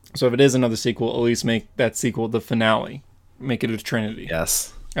 So if it is another sequel, at least make that sequel the finale. Make it a trinity,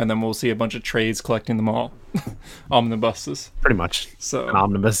 Yes, and then we'll see a bunch of trades collecting them all, omnibuses. pretty much an So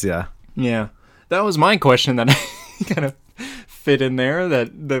omnibus. Yeah. yeah, that was my question that I kind of fit in there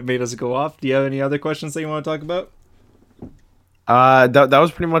that made us go off. Do you have any other questions that you want to talk about? That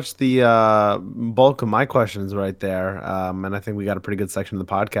was pretty much the bulk of my questions right there. And I think we got a pretty good section of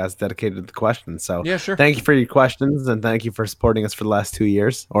the podcast dedicated to the questions. So Yeah, sure. thank you for your questions and thank you for supporting us for the last 2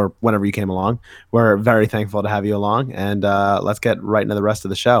 years or whenever you came along. We're very thankful to have you along. And let's get right into the rest of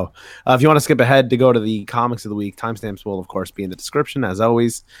the show. If you want to skip ahead to go to the comics of the week, timestamps will, of course, be in the description as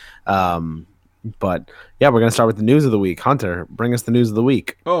always. But yeah, we're going to start with the news of the week. Hunter, bring us the news of the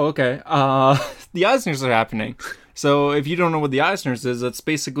week. Oh, okay. The Eisners are happening. So if you don't know what the Eisners is, it's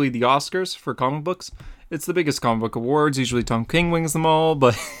basically the Oscars for comic books. It's the biggest comic book awards. Usually Tom King wins them all,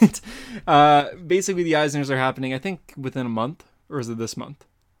 but basically the Eisners are happening. I think within a month, or is it this month?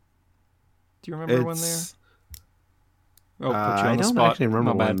 Do you remember when they are? It's Oh, put you I on the don't spot. actually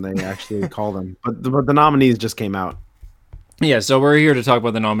remember My when bad. they actually call them, but the nominees just came out. Yeah, so we're here to talk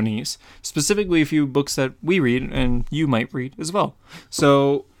about the nominees, specifically a few books that we read and you might read as well.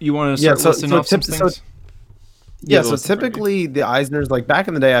 So you want to Yeah, start listing off some things? Yeah, The so list in front of you. typically the Eisners, like back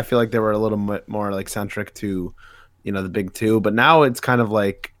in the day, I feel like they were a little bit more like centric to, the big two, but now it's kind of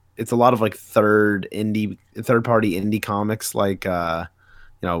like it's a lot of like third party indie comics, like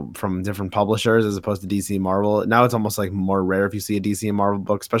from different publishers as opposed to DC and Marvel. Now it's almost like more rare if you see a DC and Marvel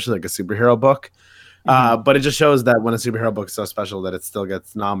book, especially like a superhero book. Mhm. But it just shows that when a superhero book is so special that it still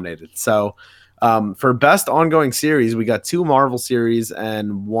gets nominated. So for best ongoing series, we got two Marvel series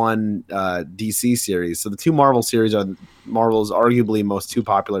and one DC series. So the two Marvel series are Marvel's arguably most two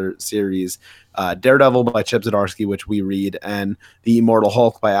popular series: Daredevil by Chip Zdarsky, which we read, and The Immortal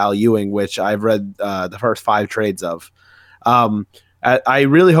Hulk by Al Ewing, which I've read the first 5 trades of. Um, I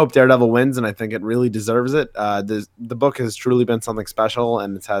really hope Daredevil wins, and I think it really deserves it. The book has truly been something special,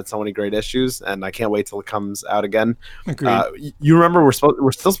 and it's had so many great issues, and I can't wait till it comes out again. Agreed. You remember we're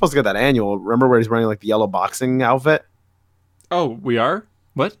still supposed to get that annual. Remember where he's wearing like the yellow boxing outfit? Oh, we are?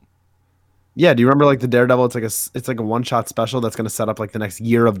 What? Yeah, do you remember like the Daredevil? It's like a one shot special that's going to set up like the next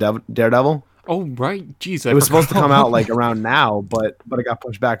year of Daredevil. Oh, right. Jeez, I It was supposed to come out forgot. like around now, but it got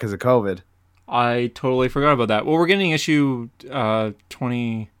pushed back because of COVID. I totally forgot about that. Well, we're getting issue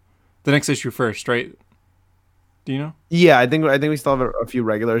 20, the next issue first, right? Do you know? Yeah, I think we still have a few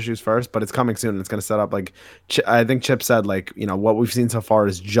regular issues first, but it's coming soon. It's going to set up like I think Chip said like what we've seen so far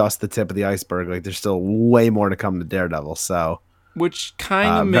is just the tip of the iceberg. Like there's still way more to come to Daredevil. So Which kind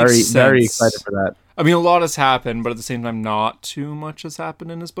of makes very very excited sense. for that. I mean, a lot has happened, but at the same time, not too much has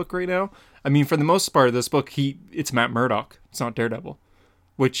happened in this book right now. I mean, for the most part, this book, it's Matt Murdock. It's not Daredevil,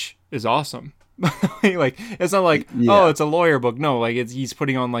 which is awesome. Like, it's not like, oh, Yeah, it's a lawyer book. No, like he's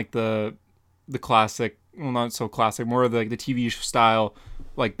putting on like the classic, well, not so classic, more of like the TV style,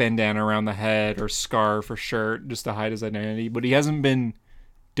 like bandana around the head or scarf or shirt just to hide his identity. But he hasn't been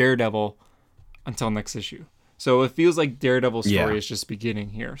Daredevil until next issue. So it feels like Daredevil's story yeah. is just beginning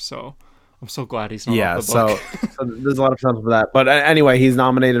here. So I'm so glad he's not off Yeah, the book. so there's a lot of potential for that. But anyway, he's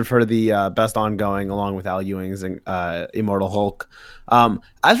nominated for the best ongoing, along with Al Ewing's Immortal Hulk.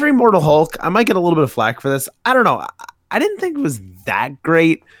 As for Immortal Hulk, I might get a little bit of flack for this. I don't know. I didn't think it was that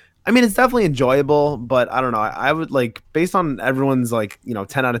great. I mean, it's definitely enjoyable, but I don't know. I would like, based on everyone's like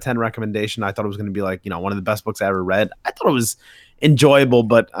 10 out of 10 recommendation, I thought it was going to be like one of the best books I ever read. I thought it was enjoyable,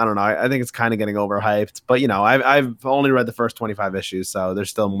 but I don't know. I think it's kind of getting overhyped. But I've only read the first 25 issues, so there's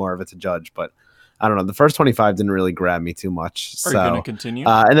still more of it to judge. But I don't know. The first 25 didn't really grab me too much. Are you going to So continue?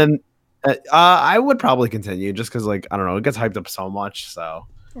 and then I would probably continue just because like I don't know, it gets hyped up so much. So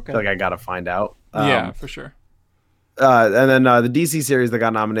I Okay. feel like I gotta find out. Yeah, for sure. And then the DC series that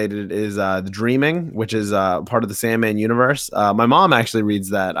got nominated is The Dreaming, which is part of the Sandman universe. My mom actually reads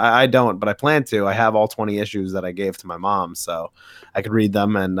that. I don't, but I plan to. I have all 20 issues that I gave to my mom, so I could read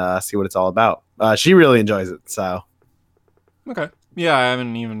them and see what it's all about. She really enjoys it, so Okay. Yeah, I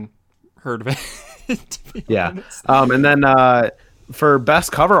haven't even heard of it, to be yeah. honest. And then for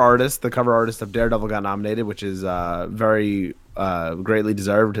best cover artist, the cover artist of Daredevil got nominated, which is very greatly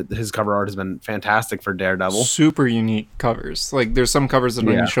deserved. His cover art has been fantastic for Daredevil. Super unique covers. Like, there's some covers that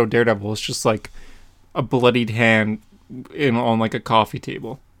don't even Yeah. show Daredevil. It's just like a bloodied hand on like a coffee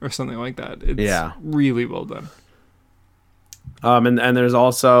table or something like that. It's Yeah. really well done. And there's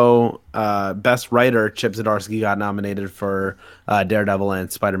also best writer. Chip Zdarsky got nominated for Daredevil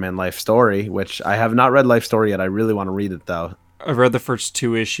and Spider-Man Life Story, which I have not read Life Story yet. I really want to read it though. I've read the first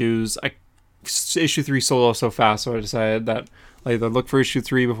two issues. Issue 3 sold out so fast, so I decided that I either look for issue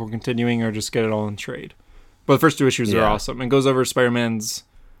 3 before continuing or just get it all in trade. But the first two issues are Yeah. awesome. It goes over Spider-Man's.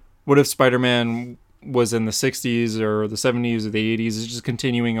 What if Spider-Man was in the 60s or the 70s or the 80s? It's just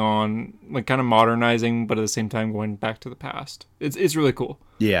continuing on, like kind of modernizing, but at the same time going back to the past. It's really cool.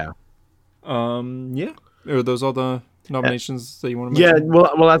 Yeah. Yeah. Are those all the nominations that you want to Yeah, mention?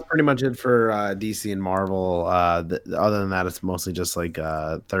 well, that's pretty much it for DC and Marvel. Other than that, it's mostly just like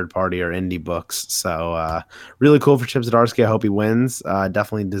third party or indie books. So really cool for Chip Zdarsky. I hope he wins.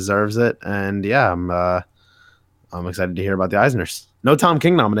 Definitely deserves it. And yeah, I'm excited to hear about the Eisners. No Tom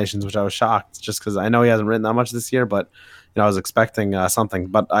King nominations, which I was shocked, just because I know he hasn't written that much this year. But I was expecting something.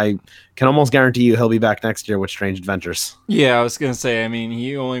 But I can almost guarantee you he'll be back next year with Strange Adventures. Yeah, I was gonna say. I mean,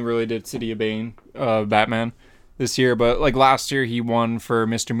 he only really did City of Bane, Batman, this year. But like last year, he won for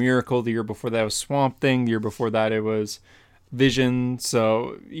Mister Miracle. The year before that was Swamp Thing. The year before that, it was Vision.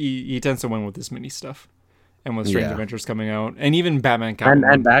 So he tends to win with this mini stuff, and with Strange Yeah, Adventures coming out, and even Batman and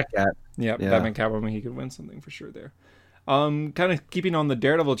Catwoman. Batcat. Yeah, Yeah. Batman Catwoman, he could win something for sure there. Kind of keeping on the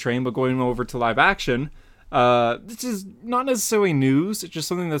Daredevil train, but going over to live action. This is not necessarily news. It's just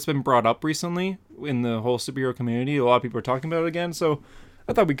something that's been brought up recently in the whole superhero community. A lot of people are talking about it again, so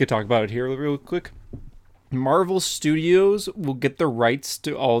I thought we could talk about it here real quick. Marvel Studios will get the rights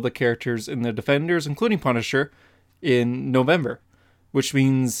to all the characters in the Defenders, including Punisher, in November, which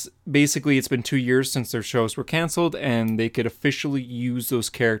means basically it's been 2 years since their shows were canceled, and they could officially use those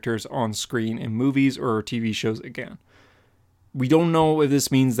characters on screen in movies or TV shows again. We don't know if this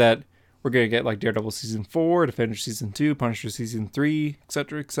means that we're going to get like Daredevil season 4, Defender season 2, Punisher season 3,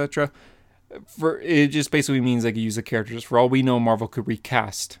 etc., etc. For it just basically means they could use the characters. For all we know, Marvel could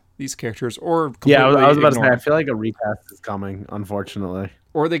recast these characters or Yeah, completely I was about to ignore say. I them. feel like a recast is coming, unfortunately.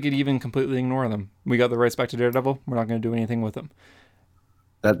 Or they could even completely ignore them. We got the rights back to Daredevil. We're not going to do anything with them.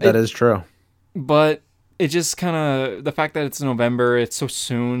 That is true. But it just kind of, the fact that it's November, it's so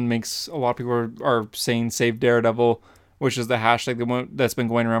soon, makes a lot of people are saying save Daredevil. which is the hashtag that's been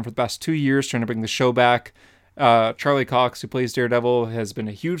going around for the past 2 years, trying to bring the show back. Charlie Cox, who plays Daredevil, has been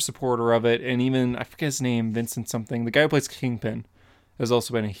a huge supporter of it, and even, I forget his name, Vincent something, the guy who plays Kingpin, has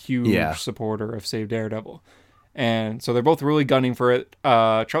also been a huge supporter of Save Daredevil. And so they're both really gunning for it.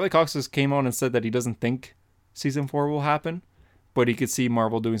 Charlie Cox just came on and said that he doesn't think season 4 will happen, but he could see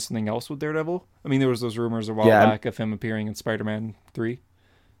Marvel doing something else with Daredevil. I mean, there was those rumors a while back of him appearing in Spider-Man 3.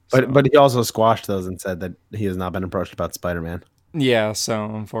 But he also squashed those and said that he has not been approached about Spider-Man. Yeah, so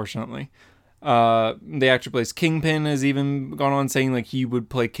unfortunately. The actor who plays Kingpin has even gone on saying like he would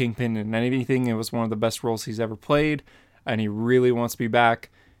play Kingpin in anything. It was one of the best roles he's ever played, and he really wants to be back.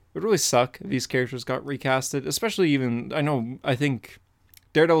 It would really suck if these characters got recasted, especially even, I think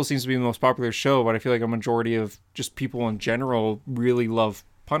Daredevil seems to be the most popular show, but I feel like a majority of just people in general really love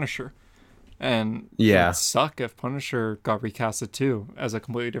Punisher. And it would suck if Punisher got recasted too as a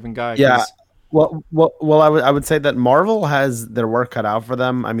completely different guy. Yeah. Well, I would say that Marvel has their work cut out for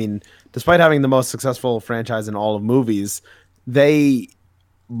them. I mean, despite having the most successful franchise in all of movies, they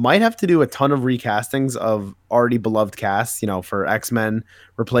might have to do a ton of recastings of already beloved casts. You know, for X-Men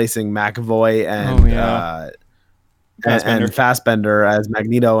replacing McAvoy and Fassbender as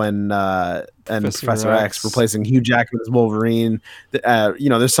Magneto and Professor X replacing Hugh Jackman as Wolverine.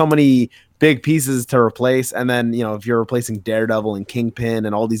 There's so many big pieces to replace, and then if you're replacing Daredevil and Kingpin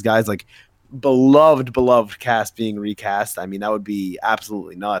and all these guys, like beloved cast being recast, I mean that would be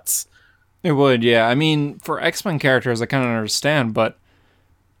absolutely nuts. It would, yeah. I mean, for X-Men characters I kind of understand, but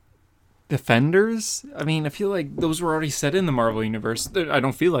Defenders, I mean, I feel like those were already set in the Marvel universe. I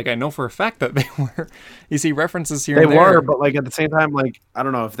don't feel like, I know for a fact that they were. You see references here and there. They were, but like at the same time, like I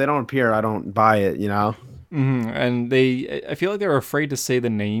don't know, if they don't appear, I don't buy it, Mm-hmm. And I feel like they're afraid to say the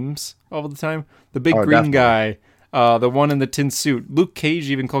names all the time. The big green guy, the one in the tin suit. Luke Cage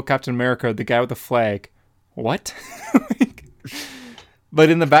even called Captain America the guy with the flag. What? But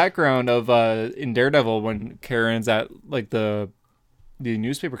in the background of in Daredevil, when Karen's at like the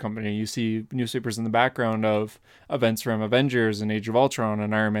newspaper company, you see newspapers in the background of events from Avengers and Age of Ultron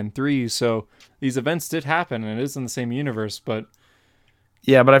and Iron Man 3. So these events did happen, and it is in the same universe, but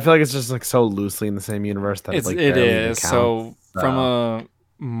yeah, but I feel like it's just like so loosely in the same universe that it is. So from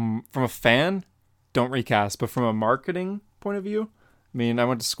a fan, don't recast. But from a marketing point of view, I mean, I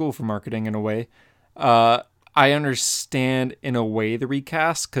went to school for marketing in a way. I understand in a way the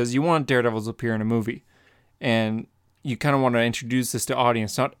recast, because you want Daredevil to appear in a movie, and you kind of want to introduce this to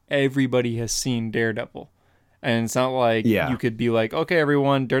audience. Not everybody has seen Daredevil, and it's not like you could be like, okay,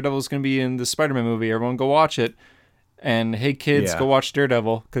 everyone, Daredevil's going to be in the Spider-Man movie. Everyone go watch it. And hey, kids, go watch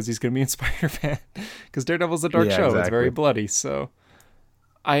Daredevil because he's going to be in Spider-Man. Because Daredevil's a dark show. Exactly. It's very bloody. So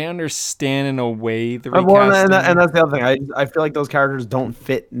I understand in a way the recasting. Well, and that's the other thing. I feel like those characters don't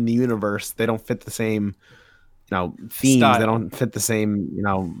fit in the universe. They don't fit the same, themes. Style. They don't fit the same,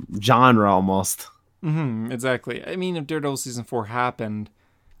 genre almost. Mm-hmm, exactly. I mean, if Daredevil season 4 happened,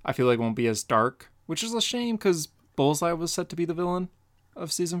 I feel like it won't be as dark, which is a shame because Bullseye was set to be the villain of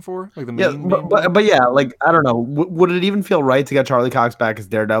season 4, like the main. But yeah, like I don't know, would it even feel right to get Charlie Cox back as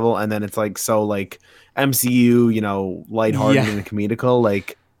Daredevil and then it's like so like MCU, lighthearted and comedical,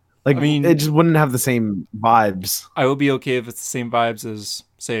 like I mean, it just wouldn't have the same vibes. I would be okay if it's the same vibes as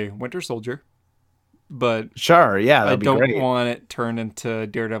say Winter Soldier, but sure, yeah, I don't want it turned into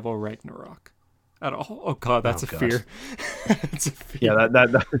Daredevil Ragnarok at all. Oh god, that's a fear. That's a fear. Yeah,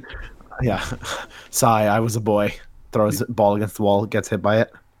 that yeah. Sigh, I was a boy. Throws a ball against the wall, gets hit by it.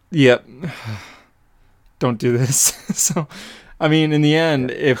 Yep. Don't do this. So, I mean, in the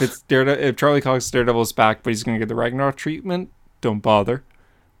end, if Charlie Cox Daredevil is back, but he's going to get the Ragnarok treatment, don't bother.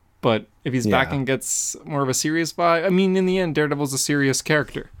 But if he's back and gets more of a serious vibe, I mean, in the end, Daredevil's a serious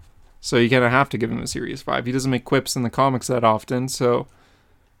character. So you kind of have to give him a serious vibe. He doesn't make quips in the comics that often, so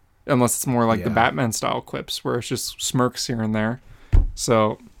unless it's more like the Batman style quips where it's just smirks here and there.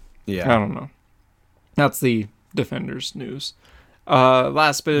 So, I don't know. That's the Defenders news.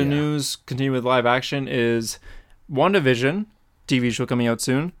 Last bit of news, continue with live action, is WandaVision, TV show coming out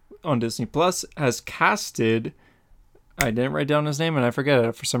soon on Disney Plus, has casted, I didn't write down his name and I forget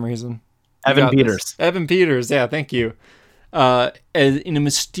it for some reason. Evan Peters. Evan Peters, yeah, thank you. In a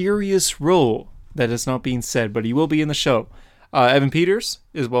mysterious role that is not being said, but he will be in the show. Evan Peters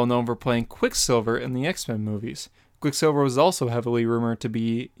is well known for playing Quicksilver in the X-Men movies. Quicksilver was also heavily rumored to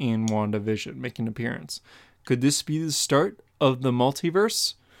be in WandaVision, making an appearance. Could this be the start of the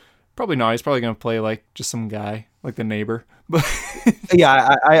multiverse? Probably not. He's probably going to play like just some guy, like the neighbor. But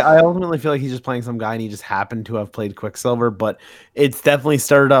yeah, I ultimately feel like he's just playing some guy and he just happened to have played Quicksilver, but it's definitely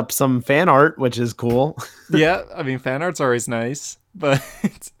stirred up some fan art, which is cool. Yeah, I mean, fan art's always nice, but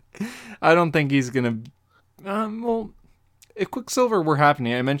I don't think he's going to... well, if Quicksilver were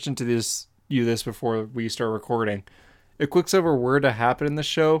happening, I mentioned to this before we start recording. If Quicksilver were to happen in the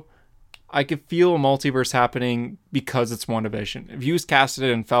show, I could feel a multiverse happening because it's WandaVision. If he was casted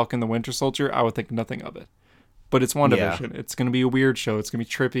in Falcon the Winter Soldier, I would think nothing of it. But it's Yeah. WandaVision. It's going to be a weird show. It's going to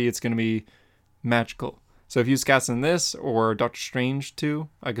be trippy. It's going to be magical. So if he was cast in this or Doctor Strange too,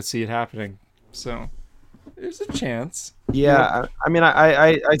 I could see it happening. So there's a chance. Yeah, I mean,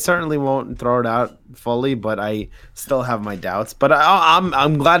 I certainly won't throw it out fully, but I still have my doubts. But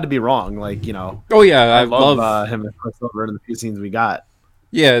I'm glad to be wrong. Like, Oh yeah, I I love love. him as Quicksilver in the few scenes we got.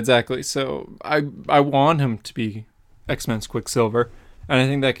 Yeah, exactly. So I want him to be X-Men's Quicksilver, and I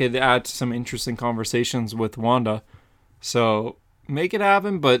think that could add to some interesting conversations with Wanda. So make it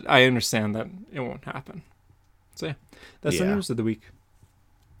happen, but I understand that it won't happen. So yeah, that's the Yeah. news of the week.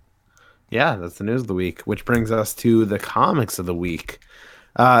 Yeah, that's the news of the week, which brings us to the comics of the week.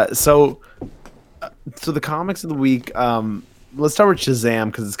 So the comics of the week. Let's start with Shazam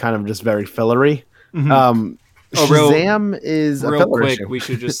because it's kind of just very fillery. Oh, real Shazam is a real filler quick, issue. we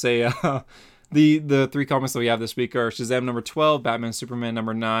should just say the three comics that we have this week are Shazam number 12, Batman Superman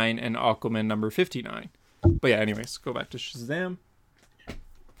number 9, and Aquaman number 59. But yeah, anyways, go back to Shazam.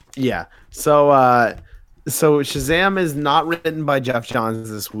 Yeah. So Shazam is not written by Jeff Johns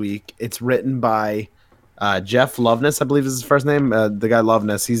this week. It's written by Jeff Loveness, I believe is his first name. The guy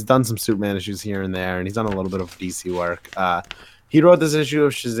Loveness. He's done some Superman issues here and there, and he's done a little bit of DC work. He wrote this issue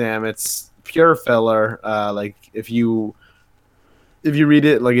of Shazam. It's pure filler. Like if you read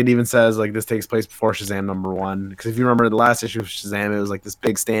it, like it even says like this takes place before Shazam number 1. Because if you remember the last issue of Shazam, it was like this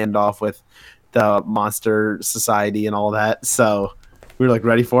big standoff with the Monster Society and all that. So we were like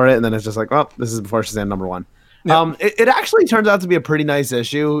ready for it, and then it's just like, well, this is before Shazam number 1. Yep. It actually turns out to be a pretty nice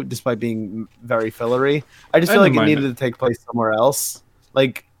issue, despite being very fillery. I just I feel didn't like it mind needed to take place somewhere else.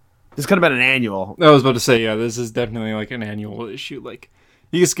 Like this could have been an annual. I was about to say, yeah, this is definitely like an annual issue. Like,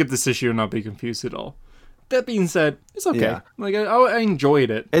 you can skip this issue and not be confused at all. That being said, it's okay. Yeah. Like, I enjoyed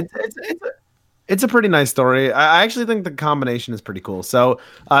it. It's a pretty nice story. I actually think the combination is pretty cool. So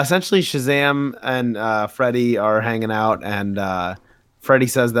essentially, Shazam and Freddy are hanging out, and Freddy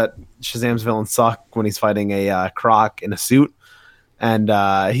says that Shazam's villains suck when he's fighting a croc in a suit. And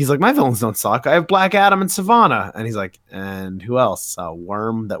he's like, my villains don't suck. I have Black Adam and Savannah. And he's like, and who else? A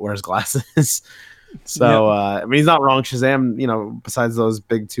worm that wears glasses. So, I mean, he's not wrong. Shazam, besides those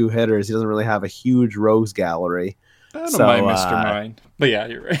big 2 hitters, he doesn't really have a huge rogues gallery. I don't So, mind Mr. Mind. But yeah,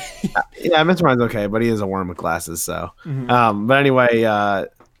 you're right. Yeah, Mr. Mind's okay, but he is a worm with glasses. So, Mhm. but anyway,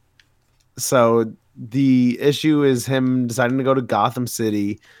 so the issue is him deciding to go to Gotham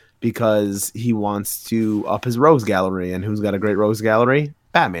City because he wants to up his rogues gallery. And who's got a great rogues gallery?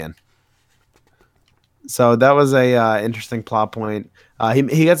 Batman. So that was a interesting plot point.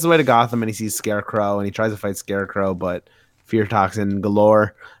 He gets his way to Gotham and he sees Scarecrow and he tries to fight Scarecrow, but fear toxin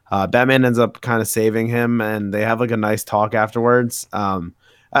galore. Batman ends up kind of saving him, and they have like a nice talk afterwards.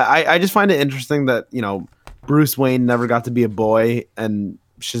 I just find it interesting that Bruce Wayne never got to be a boy, and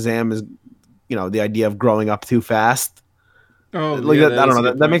Shazam is the idea of growing up too fast. Oh, Like yeah, that, I is don't a know.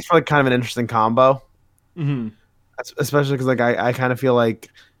 good That point. makes for like kind of an interesting combo, Mm-hmm. especially because like I kind of feel like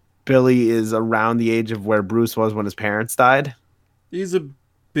Billy is around the age of where Bruce was when his parents died. He's a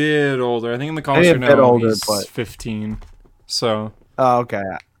bit older. I think in the comics Maybe a right bit now older, he's but 15. So, oh, okay.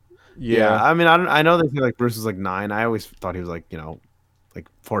 Yeah, yeah. I mean, I know they say like Bruce was like 9. I always thought he was like like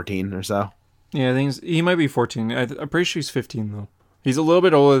 14 or so. Yeah, I think he might be 14. I'm pretty sure he's 15, though. He's a little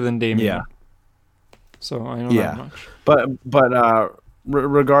bit older than Damien. Yeah. So, I know Yeah. that much. But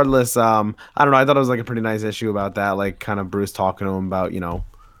regardless, I don't know. I thought it was like a pretty nice issue about that, like kind of Bruce talking to him about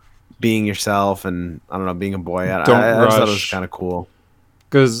being yourself and I don't know, being a boy. I just thought it was rush. kind of cool.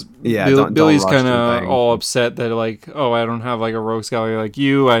 Because Yeah, don't Billy's rush kind through of things. all upset that, like, oh, I don't have, like, a rogues gallery like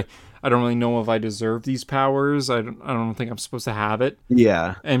you. I don't really know if I deserve these powers. I don't think I'm supposed to have it.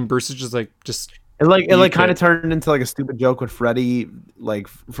 Yeah. And Bruce is just like, It like You kind of could. turned into like a stupid joke with Freddy, like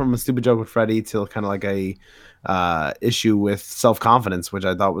from a stupid joke with Freddy to kind of like a issue with self confidence, which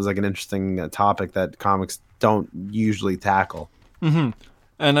I thought was like an interesting topic that comics don't usually tackle. Mm-hmm.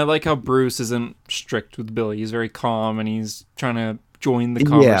 And I like how Bruce isn't strict with Billy. He's very calm and he's trying to join the Yeah.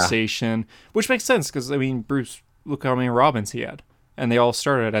 conversation, which makes sense because, I mean, Bruce, look how many Robins he had. And they all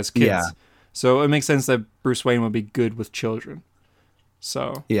started as kids. Yeah. So it makes sense that Bruce Wayne would be good with children.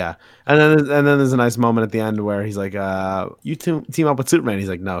 So, Yeah, and then there's a nice moment at the end where he's like, "You team up with Superman." He's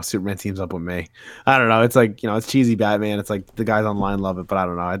like, "No, Superman teams up with me." I don't know. It's like it's cheesy Batman. It's like the guys online love it, but I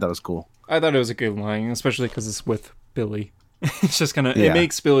don't know. I thought it was cool. I thought it was a good line, especially because it's with Billy. It's just kind of, it Yeah.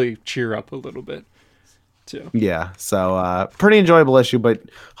 makes Billy cheer up a little bit. too. Yeah, so pretty enjoyable issue, but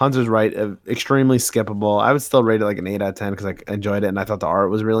Hunter's right, extremely skippable. I would still rate it like an 8 out of 10 because I enjoyed it and I thought the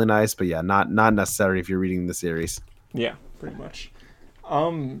art was really nice. But yeah, not necessary if you're reading the series. Yeah, pretty much.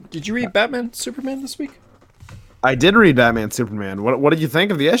 Did you read Batman Superman this week? I did read Batman Superman. What did you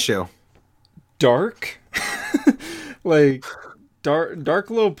think of the issue? Dark, like dark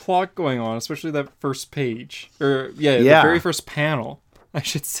little plot going on, especially that first page, or the very Yeah. first panel. I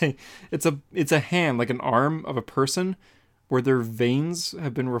should say it's a hand, like an arm of a person, where their veins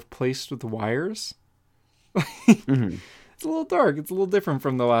have been replaced with wires. Hmm. It's a little dark. It's a little different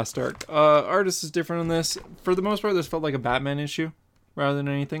from the last arc. Artist is different in this. For the most part, this felt like a Batman issue rather than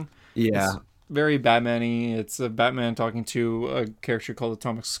anything. Yeah. It's very Batman-y. It's a Batman talking to a character called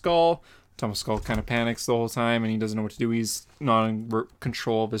Atomic Skull. Atomic Skull kind of panics the whole time, and he doesn't know what to do. He's not in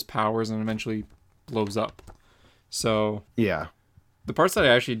control of his powers, and eventually blows up. So Yeah. the parts that I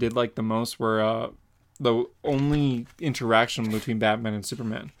actually did like the most were the only interaction between Batman and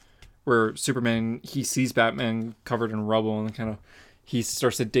Superman, where Superman, he sees Batman covered in rubble and kind of he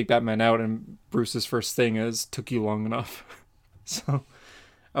starts to dig Batman out, and Bruce's first thing is took you long enough. So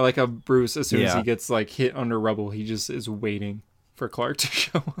I like how Bruce, as soon as he gets like hit under rubble, he just is waiting for Clark to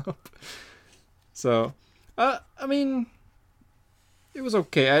show up. So I mean, it was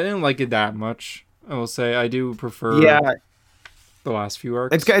okay. I didn't like it that much. I will say I do prefer Yeah. the last few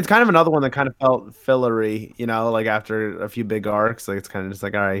arcs. It's kind of another one that kind of felt fillery, like after a few big arcs, like it's kind of just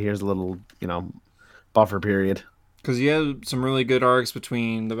like, all right, here's a little, buffer period. Because you had some really good arcs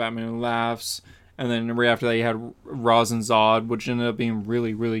between the Batman Who Laughs, and then right after that you had Roz and Zod, which ended up being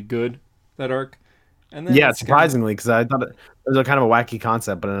really, really good, that arc. And then Yeah, it's kind of, surprisingly, because I thought it was a kind of a wacky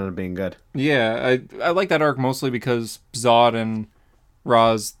concept, but it ended up being good. yeah, I like that arc mostly because Zod and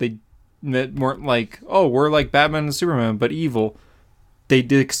Roz, they weren't like, oh, we're like Batman and Superman, but evil. They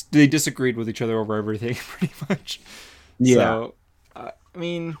disagreed with each other over everything, pretty much. Yeah. So, I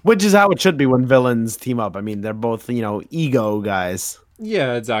mean, Which is how it should be when villains team up. I mean, they're both, ego guys.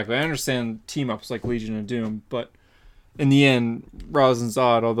 yeah, exactly. I understand team ups like Legion of Doom, but in the end, Ra's and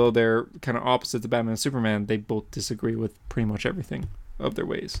Zod, although they're kind of opposites of Batman and Superman, they both disagree with pretty much everything of their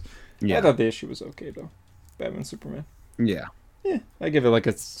ways. Yeah. I thought the issue was okay though. Batman and Superman. Yeah. Yeah, I give it like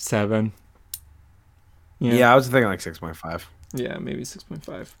a 7. Yeah, I was thinking like 6.5. Yeah, maybe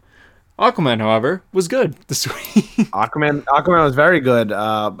 6.5. Aquaman, however, was good this week. Aquaman was very good.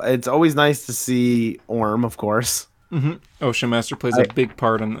 It's always nice to see Orm, of course. Mm-hmm. Ocean Master plays a big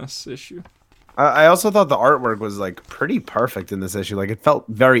part in this issue. I also thought the artwork was like pretty perfect in this issue. Like it felt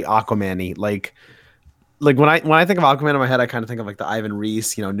very Aquaman-y. Like when I think of Aquaman in my head, I kind of think of like the Ivan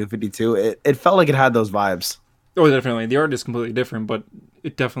Reis, New 52. It felt like it had those vibes. Oh, definitely. The art is completely different, but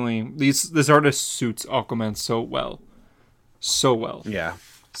it definitely this artist suits Aquaman so well. So well. Yeah.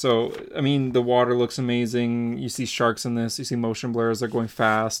 So, I mean, the water looks amazing. You see sharks in this. You see motion blurs. They're going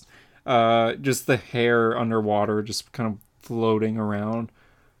fast. Just the hair underwater just kind of floating around.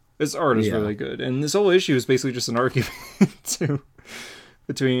 This art is really good. And this whole issue is basically just an argument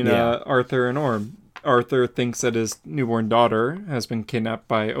between Arthur and Orm. Arthur thinks that his newborn daughter has been kidnapped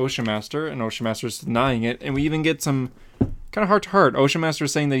by Ocean Master, and Ocean Master is denying it. And we even get some kind of heart-to-heart. Ocean Master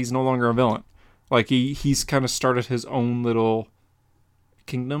is saying that he's no longer a villain. Like, he's kind of started his own little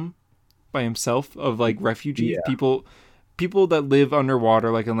kingdom by himself of, like, refugees. Yeah. People that live underwater,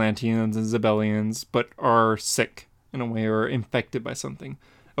 like Atlanteans and Zebellians, but are sick in a way or infected by something.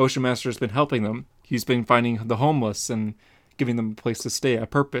 Ocean Master has been helping them. He's been finding the homeless and giving them a place to stay, a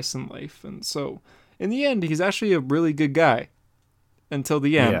purpose in life. And so, in the end, he's actually a really good guy. Until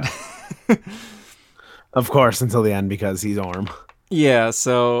the end. Yeah. Of course, until the end, because he's Orm. Yeah,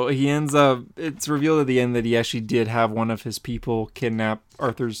 so he ends up... It's revealed at the end that he actually did have one of his people kidnap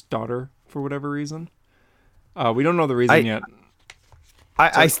Arthur's daughter for whatever reason. We don't know the reason yet.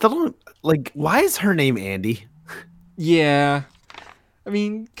 I still don't... Like, why is her name Andy? Yeah. I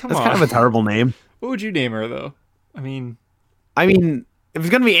mean, come on. That's kind of a terrible name. What would you name her, though? I mean, if it's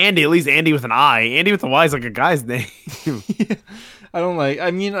going to be Andy, at least Andy with an I. Andy with a Y is like a guy's name. yeah, I don't like...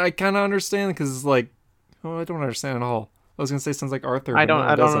 I mean, I kind of understand because it's like... Oh, I don't understand at all. I was gonna say sounds like Arthur. I don't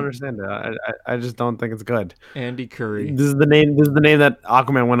understand it. I just don't think it's good. Andy Curry. This is the name that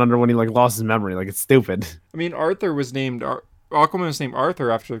Aquaman went under when he like lost his memory. Like it's stupid. I mean, Arthur was named Aquaman was named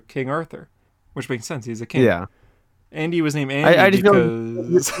Arthur after King Arthur, which makes sense. He's a king. Yeah. Andy was named Andy I just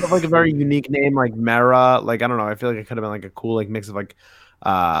because feel like a very unique name, like Mara. Like I don't know. I feel like it could have been like a cool like mix of like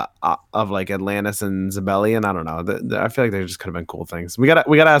like Atlantis and Zebellion. I don't know. I feel like they just could have been cool things. We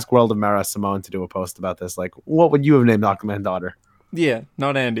gotta ask World of Mara Simone to do a post about this. Like, what would you have named Aquaman's daughter? Yeah,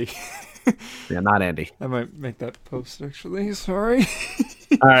 not Andy. Yeah, not Andy. I might make that post actually. Sorry.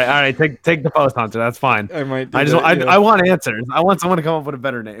 All right. Take the post hunter. That's fine. I might do I just that. Yeah. I want answers. I want someone to come up with a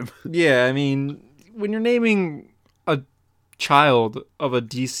better name. Yeah. I mean, when you're naming a child of a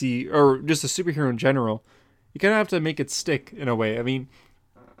DC or just a superhero in general, you kind of have to make it stick in a way. I mean,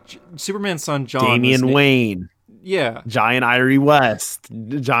 Superman's son John was Damian Wayne, yeah. Giant Irie West,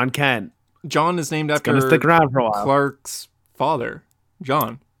 John Kent. John is named It's gonna stick after around for a while. Clark's father,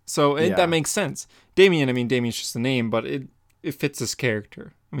 John. So that Yeah. makes sense. Damien, I mean, Damien's just a name, but it fits his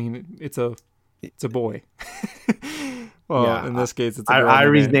character. I mean, it's a boy. Well, Yeah. in this case, it's a girl.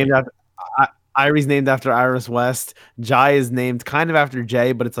 Irie's named after Iris West. Jai is named kind of after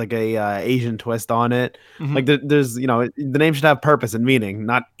Jay, but it's like a Asian twist on it. Mhm. Like there's the name should have purpose and meaning,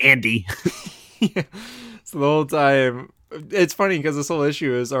 not Andy. Yeah. So the whole time, it's funny because this whole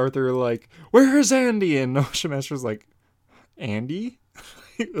issue is Arthur like, "Where is Andy?" And Ocean Master's like, "Andy."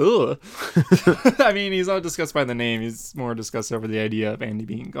 Ugh. I mean, he's not discussed by the name. He's more discussed over the idea of Andy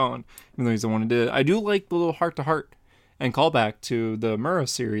being gone, even though he's the one who did it. I do like the little heart-to-heart and callback to the Murrah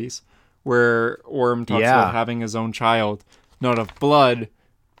series, where Orm talks about having his own child, not of blood,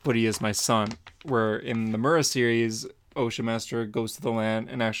 but he is my son. Where in the Murrah series, Ocean Master goes to the land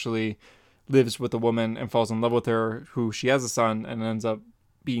and actually lives with a woman and falls in love with her, who she has a son, and ends up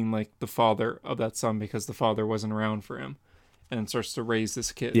being like the father of that son because the father wasn't around for him, and starts to raise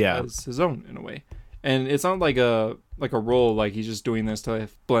this kid as his own in a way. And it's not like a role like he's just doing this to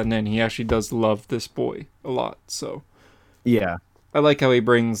blend in. He actually does love this boy a lot. So Yeah. I like how he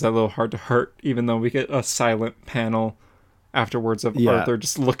brings that little heart to heart, even though we get a silent panel afterwards of Arthur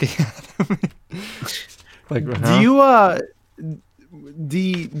just looking at him. Like, do you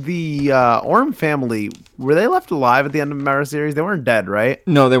the Orm family, were they left alive at the end of the Mara series? They weren't dead, right?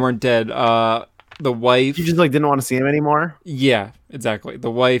 No, they weren't dead. The wife. You just like didn't want to see him anymore. Yeah, exactly. The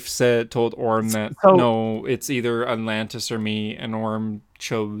wife told Orm that no, it's either Atlantis or me, and Orm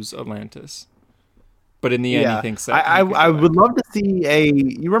chose Atlantis. But in the end, he thinks that I would love to see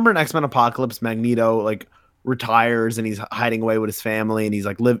you remember in X-Men Apocalypse, Magneto like retires and he's hiding away with his family and he's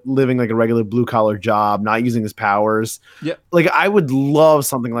like living like a regular blue collar job, not using his powers. Yeah. Like I would love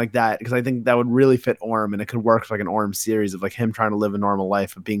something like that because I think that would really fit Orm and it could work for like an Orm series of like him trying to live a normal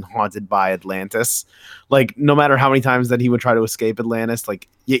life of being haunted by Atlantis. Like no matter how many times that he would try to escape Atlantis, like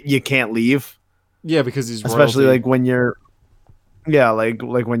you can't leave. Yeah, because he's especially royalty. like when you're like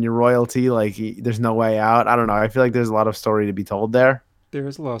when you're royalty, like there's no way out. I don't know. I feel like there's a lot of story to be told there. There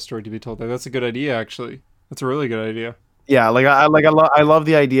is a lot of story to be told there. That's a good idea, actually. That's a really good idea. Yeah, like I love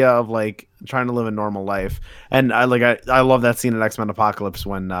the idea of like trying to live a normal life, and I love that scene in X-Men Apocalypse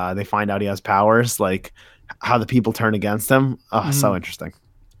when they find out he has powers, like how the people turn against him. Oh, so interesting.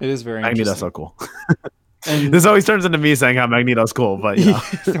 It is very Magneto's interesting. so cool. And this always turns into me saying how Magneto's cool, but you know.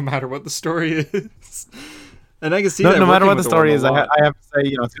 no matter what the story is. And I can see no, that no matter what the story is, I I have to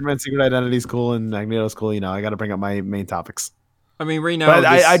say, Superman's secret identity is cool and Magneto's cool. I got to bring up my main topics. I mean, right now, but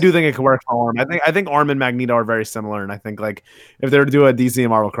I do think it could work for Orm. I think Orm and Magneto are very similar, and I think like if they were to do a DC and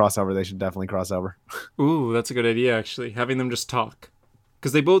Marvel crossover, they should definitely cross over. Ooh, that's a good idea, actually. Having them just talk,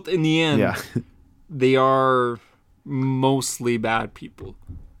 because they both, in the end, they are mostly bad people,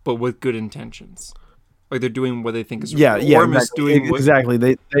 but with good intentions. Like they're doing what they think is Orm is doing exactly.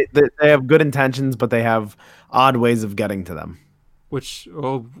 They have good intentions, but they have odd ways of getting to them. Which,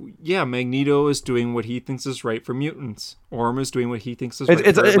 Magneto is doing what he thinks is right for mutants. Orm is doing what he thinks is right for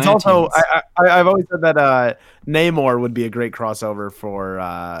Atlanteans. It's also, I've always said that Namor would be a great crossover for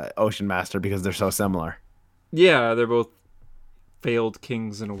Ocean Master because they're so similar. Yeah, they're both failed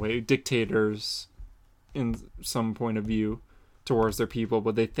kings in a way, dictators in some point of view towards their people,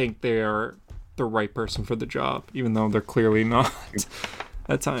 but they think they are the right person for the job, even though they're clearly not.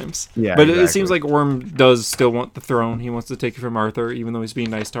 At times. Yeah, but exactly. It seems like Orm does still want the throne. He wants to take it from Arthur, even though he's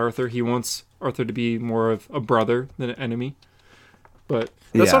being nice to Arthur. He wants Arthur to be more of a brother than an enemy. But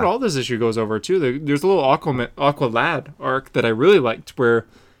that's not all this issue goes over, too. There's a little Aqua Lad arc that I really liked, where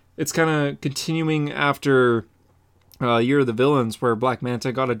it's kind of continuing after Year of the Villains, where Black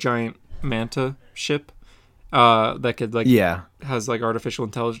Manta got a giant manta ship that could, has, artificial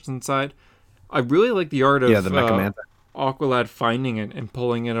intelligence inside. I really like the art of the Mecha Manta. Aqualad finding it and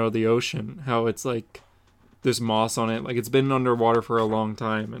pulling it out of the ocean. How it's like there's moss on it, like it's been underwater for a long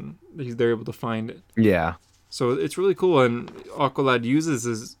time, and they're able to find it. Yeah. So it's really cool, and Aqualad uses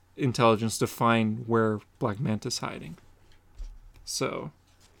his intelligence to find where Black Manta's hiding. So,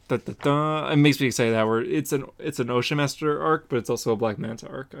 it makes me excited that it's an Ocean Master arc, but it's also a Black Manta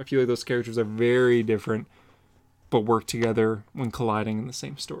arc. I feel like those characters are very different, but work together when colliding in the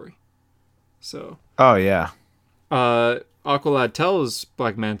same story. So. Oh yeah. Aqualad tells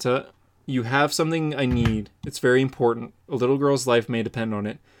Black Manta, You have something I need. It's very important. A little girl's life may depend on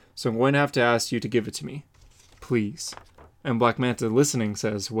it. So I'm going to have to ask you to give it to me. Please. And Black Manta, listening,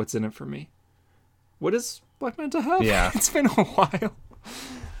 says, what's in it for me? What does Black Manta have? Yeah. It's been a while.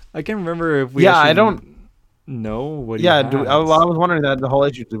 I can't remember if we Yeah, I don't know what he Yeah, has. I was wondering that the whole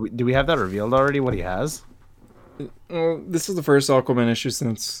issue. Do we have that revealed already? What he has? Well, this is the first Aquaman issue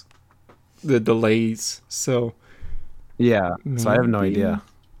since the delays, so Yeah, so I have no maybe? idea.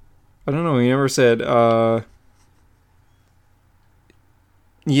 I don't know. He never said.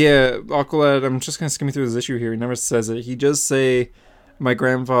 Yeah, Aqualad. I'm just kind of skimming through this issue here. He never says it. He just say, "My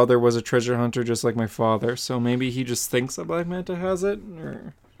grandfather was a treasure hunter, just like my father." So maybe he just thinks that Black Manta has it,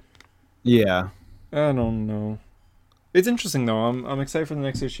 or Yeah, I don't know. It's interesting though. I'm excited for the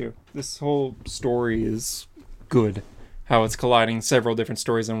next issue. This whole story is good. How it's colliding several different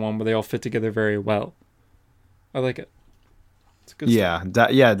stories in one, but they all fit together very well. I like it. It's a good story.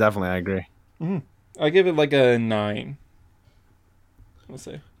 yeah, definitely, I agree. I give it like a 9. Let's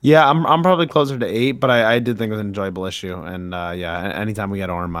say. Yeah, I'm probably closer to 8, but I did think it was an enjoyable issue, and anytime we get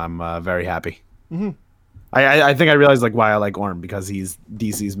Orm, I'm very happy. Mm-hmm. I think I realized like why I like Orm, because he's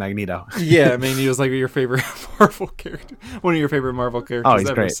DC's Magneto. Yeah, I mean, he was like your favorite Marvel character, one of your favorite Marvel characters He's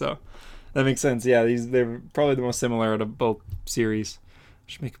ever. great. So that makes sense. Yeah, they're probably the most similar out of both series.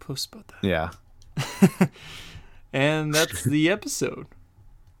 I should make a post about that. Yeah. And that's the episode.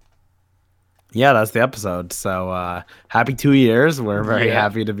 Yeah, that's the episode. So happy 2 years. We're very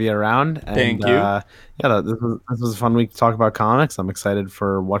happy to be around. And, Thank you. Yeah, this was a fun week to talk about comics. I'm excited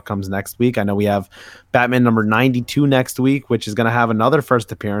for what comes next week. I know we have Batman number 92 next week, which is going to have another first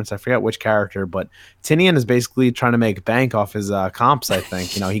appearance. I forget which character, but Tinian is basically trying to make bank off his comps. I think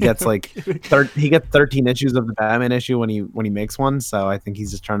he gets like he gets 13 issues of the Batman issue when he makes one. So I think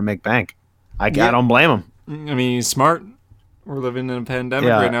he's just trying to make bank. I don't blame him. I mean, he's smart. We're living in a pandemic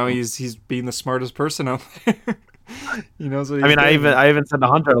right now. He's being the smartest person out there. He knows what he's doing. I even said to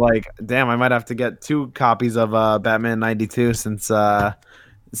Hunter, like, damn, I might have to get 2 copies of Batman 92 since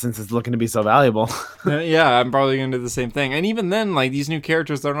it's looking to be so valuable. Yeah, I'm probably gonna do the same thing. And even then, like, these new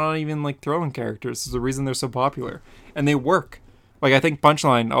characters, they're not even like throw-in characters. There's a reason they're so popular, and they work. Like, I think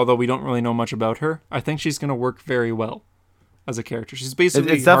Punchline, although we don't really know much about her, I think she's gonna work very well as a character. She's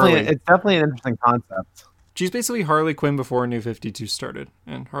basically it's definitely an interesting concept. She's basically Harley Quinn before New 52 started,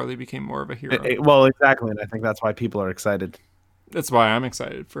 and Harley became more of a hero. Well, exactly, and I think that's why people are excited. That's why I'm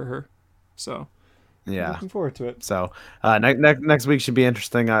excited for her. So, yeah, I'm looking forward to it. So, next week should be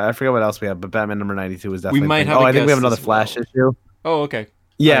interesting. I forget what else we have, but Batman number 92 is definitely. We might have. I think we have another Flash issue. Oh, okay.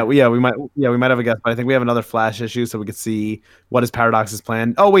 Yeah, we might have a guest, but I think we have another Flash issue, so we could see what is Paradox's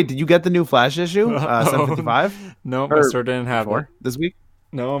plan. Oh wait, did you get the new Flash issue? 755? No, my store didn't have it this week.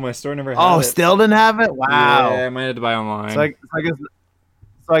 No, my store never had it. Still didn't have it? Wow. Yeah, I might have to buy online. So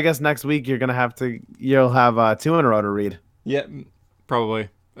I guess next week you'll have 2 in a row to read. Yeah, probably.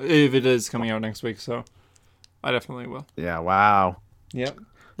 If it is coming out next week, so I definitely will. Yeah, wow. Yep.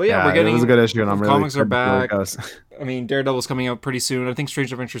 But yeah, we're getting. It was a good issue, and I'm really comics are back. I mean, Daredevil's coming out pretty soon. I think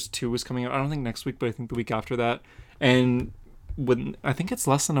Strange Adventures 2 is coming out. I don't think next week, but I think the week after that. And I think it's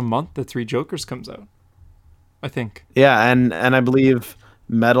less than a month that 3 Jokers comes out. I think. Yeah, and I believe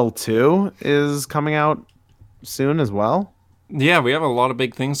Metal 2 is coming out soon as well. Yeah, we have a lot of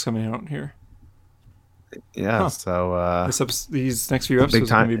big things coming out here. Yeah, so these next few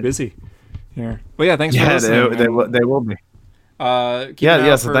episodes are going to be busy here. Well, yeah, thanks for listening. They will be. So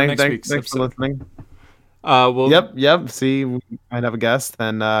thanks for listening. Yep. See, we might have a guest,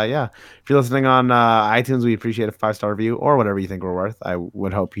 and if you're listening on iTunes, we appreciate a 5-star review or whatever you think we're worth. I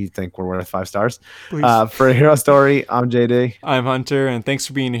would hope you think we're worth 5 stars. For a Hero Story, I'm JD. I'm Hunter, and thanks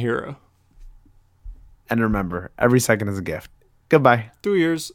for being a hero. And remember, every second is a gift. Goodbye. 2 years.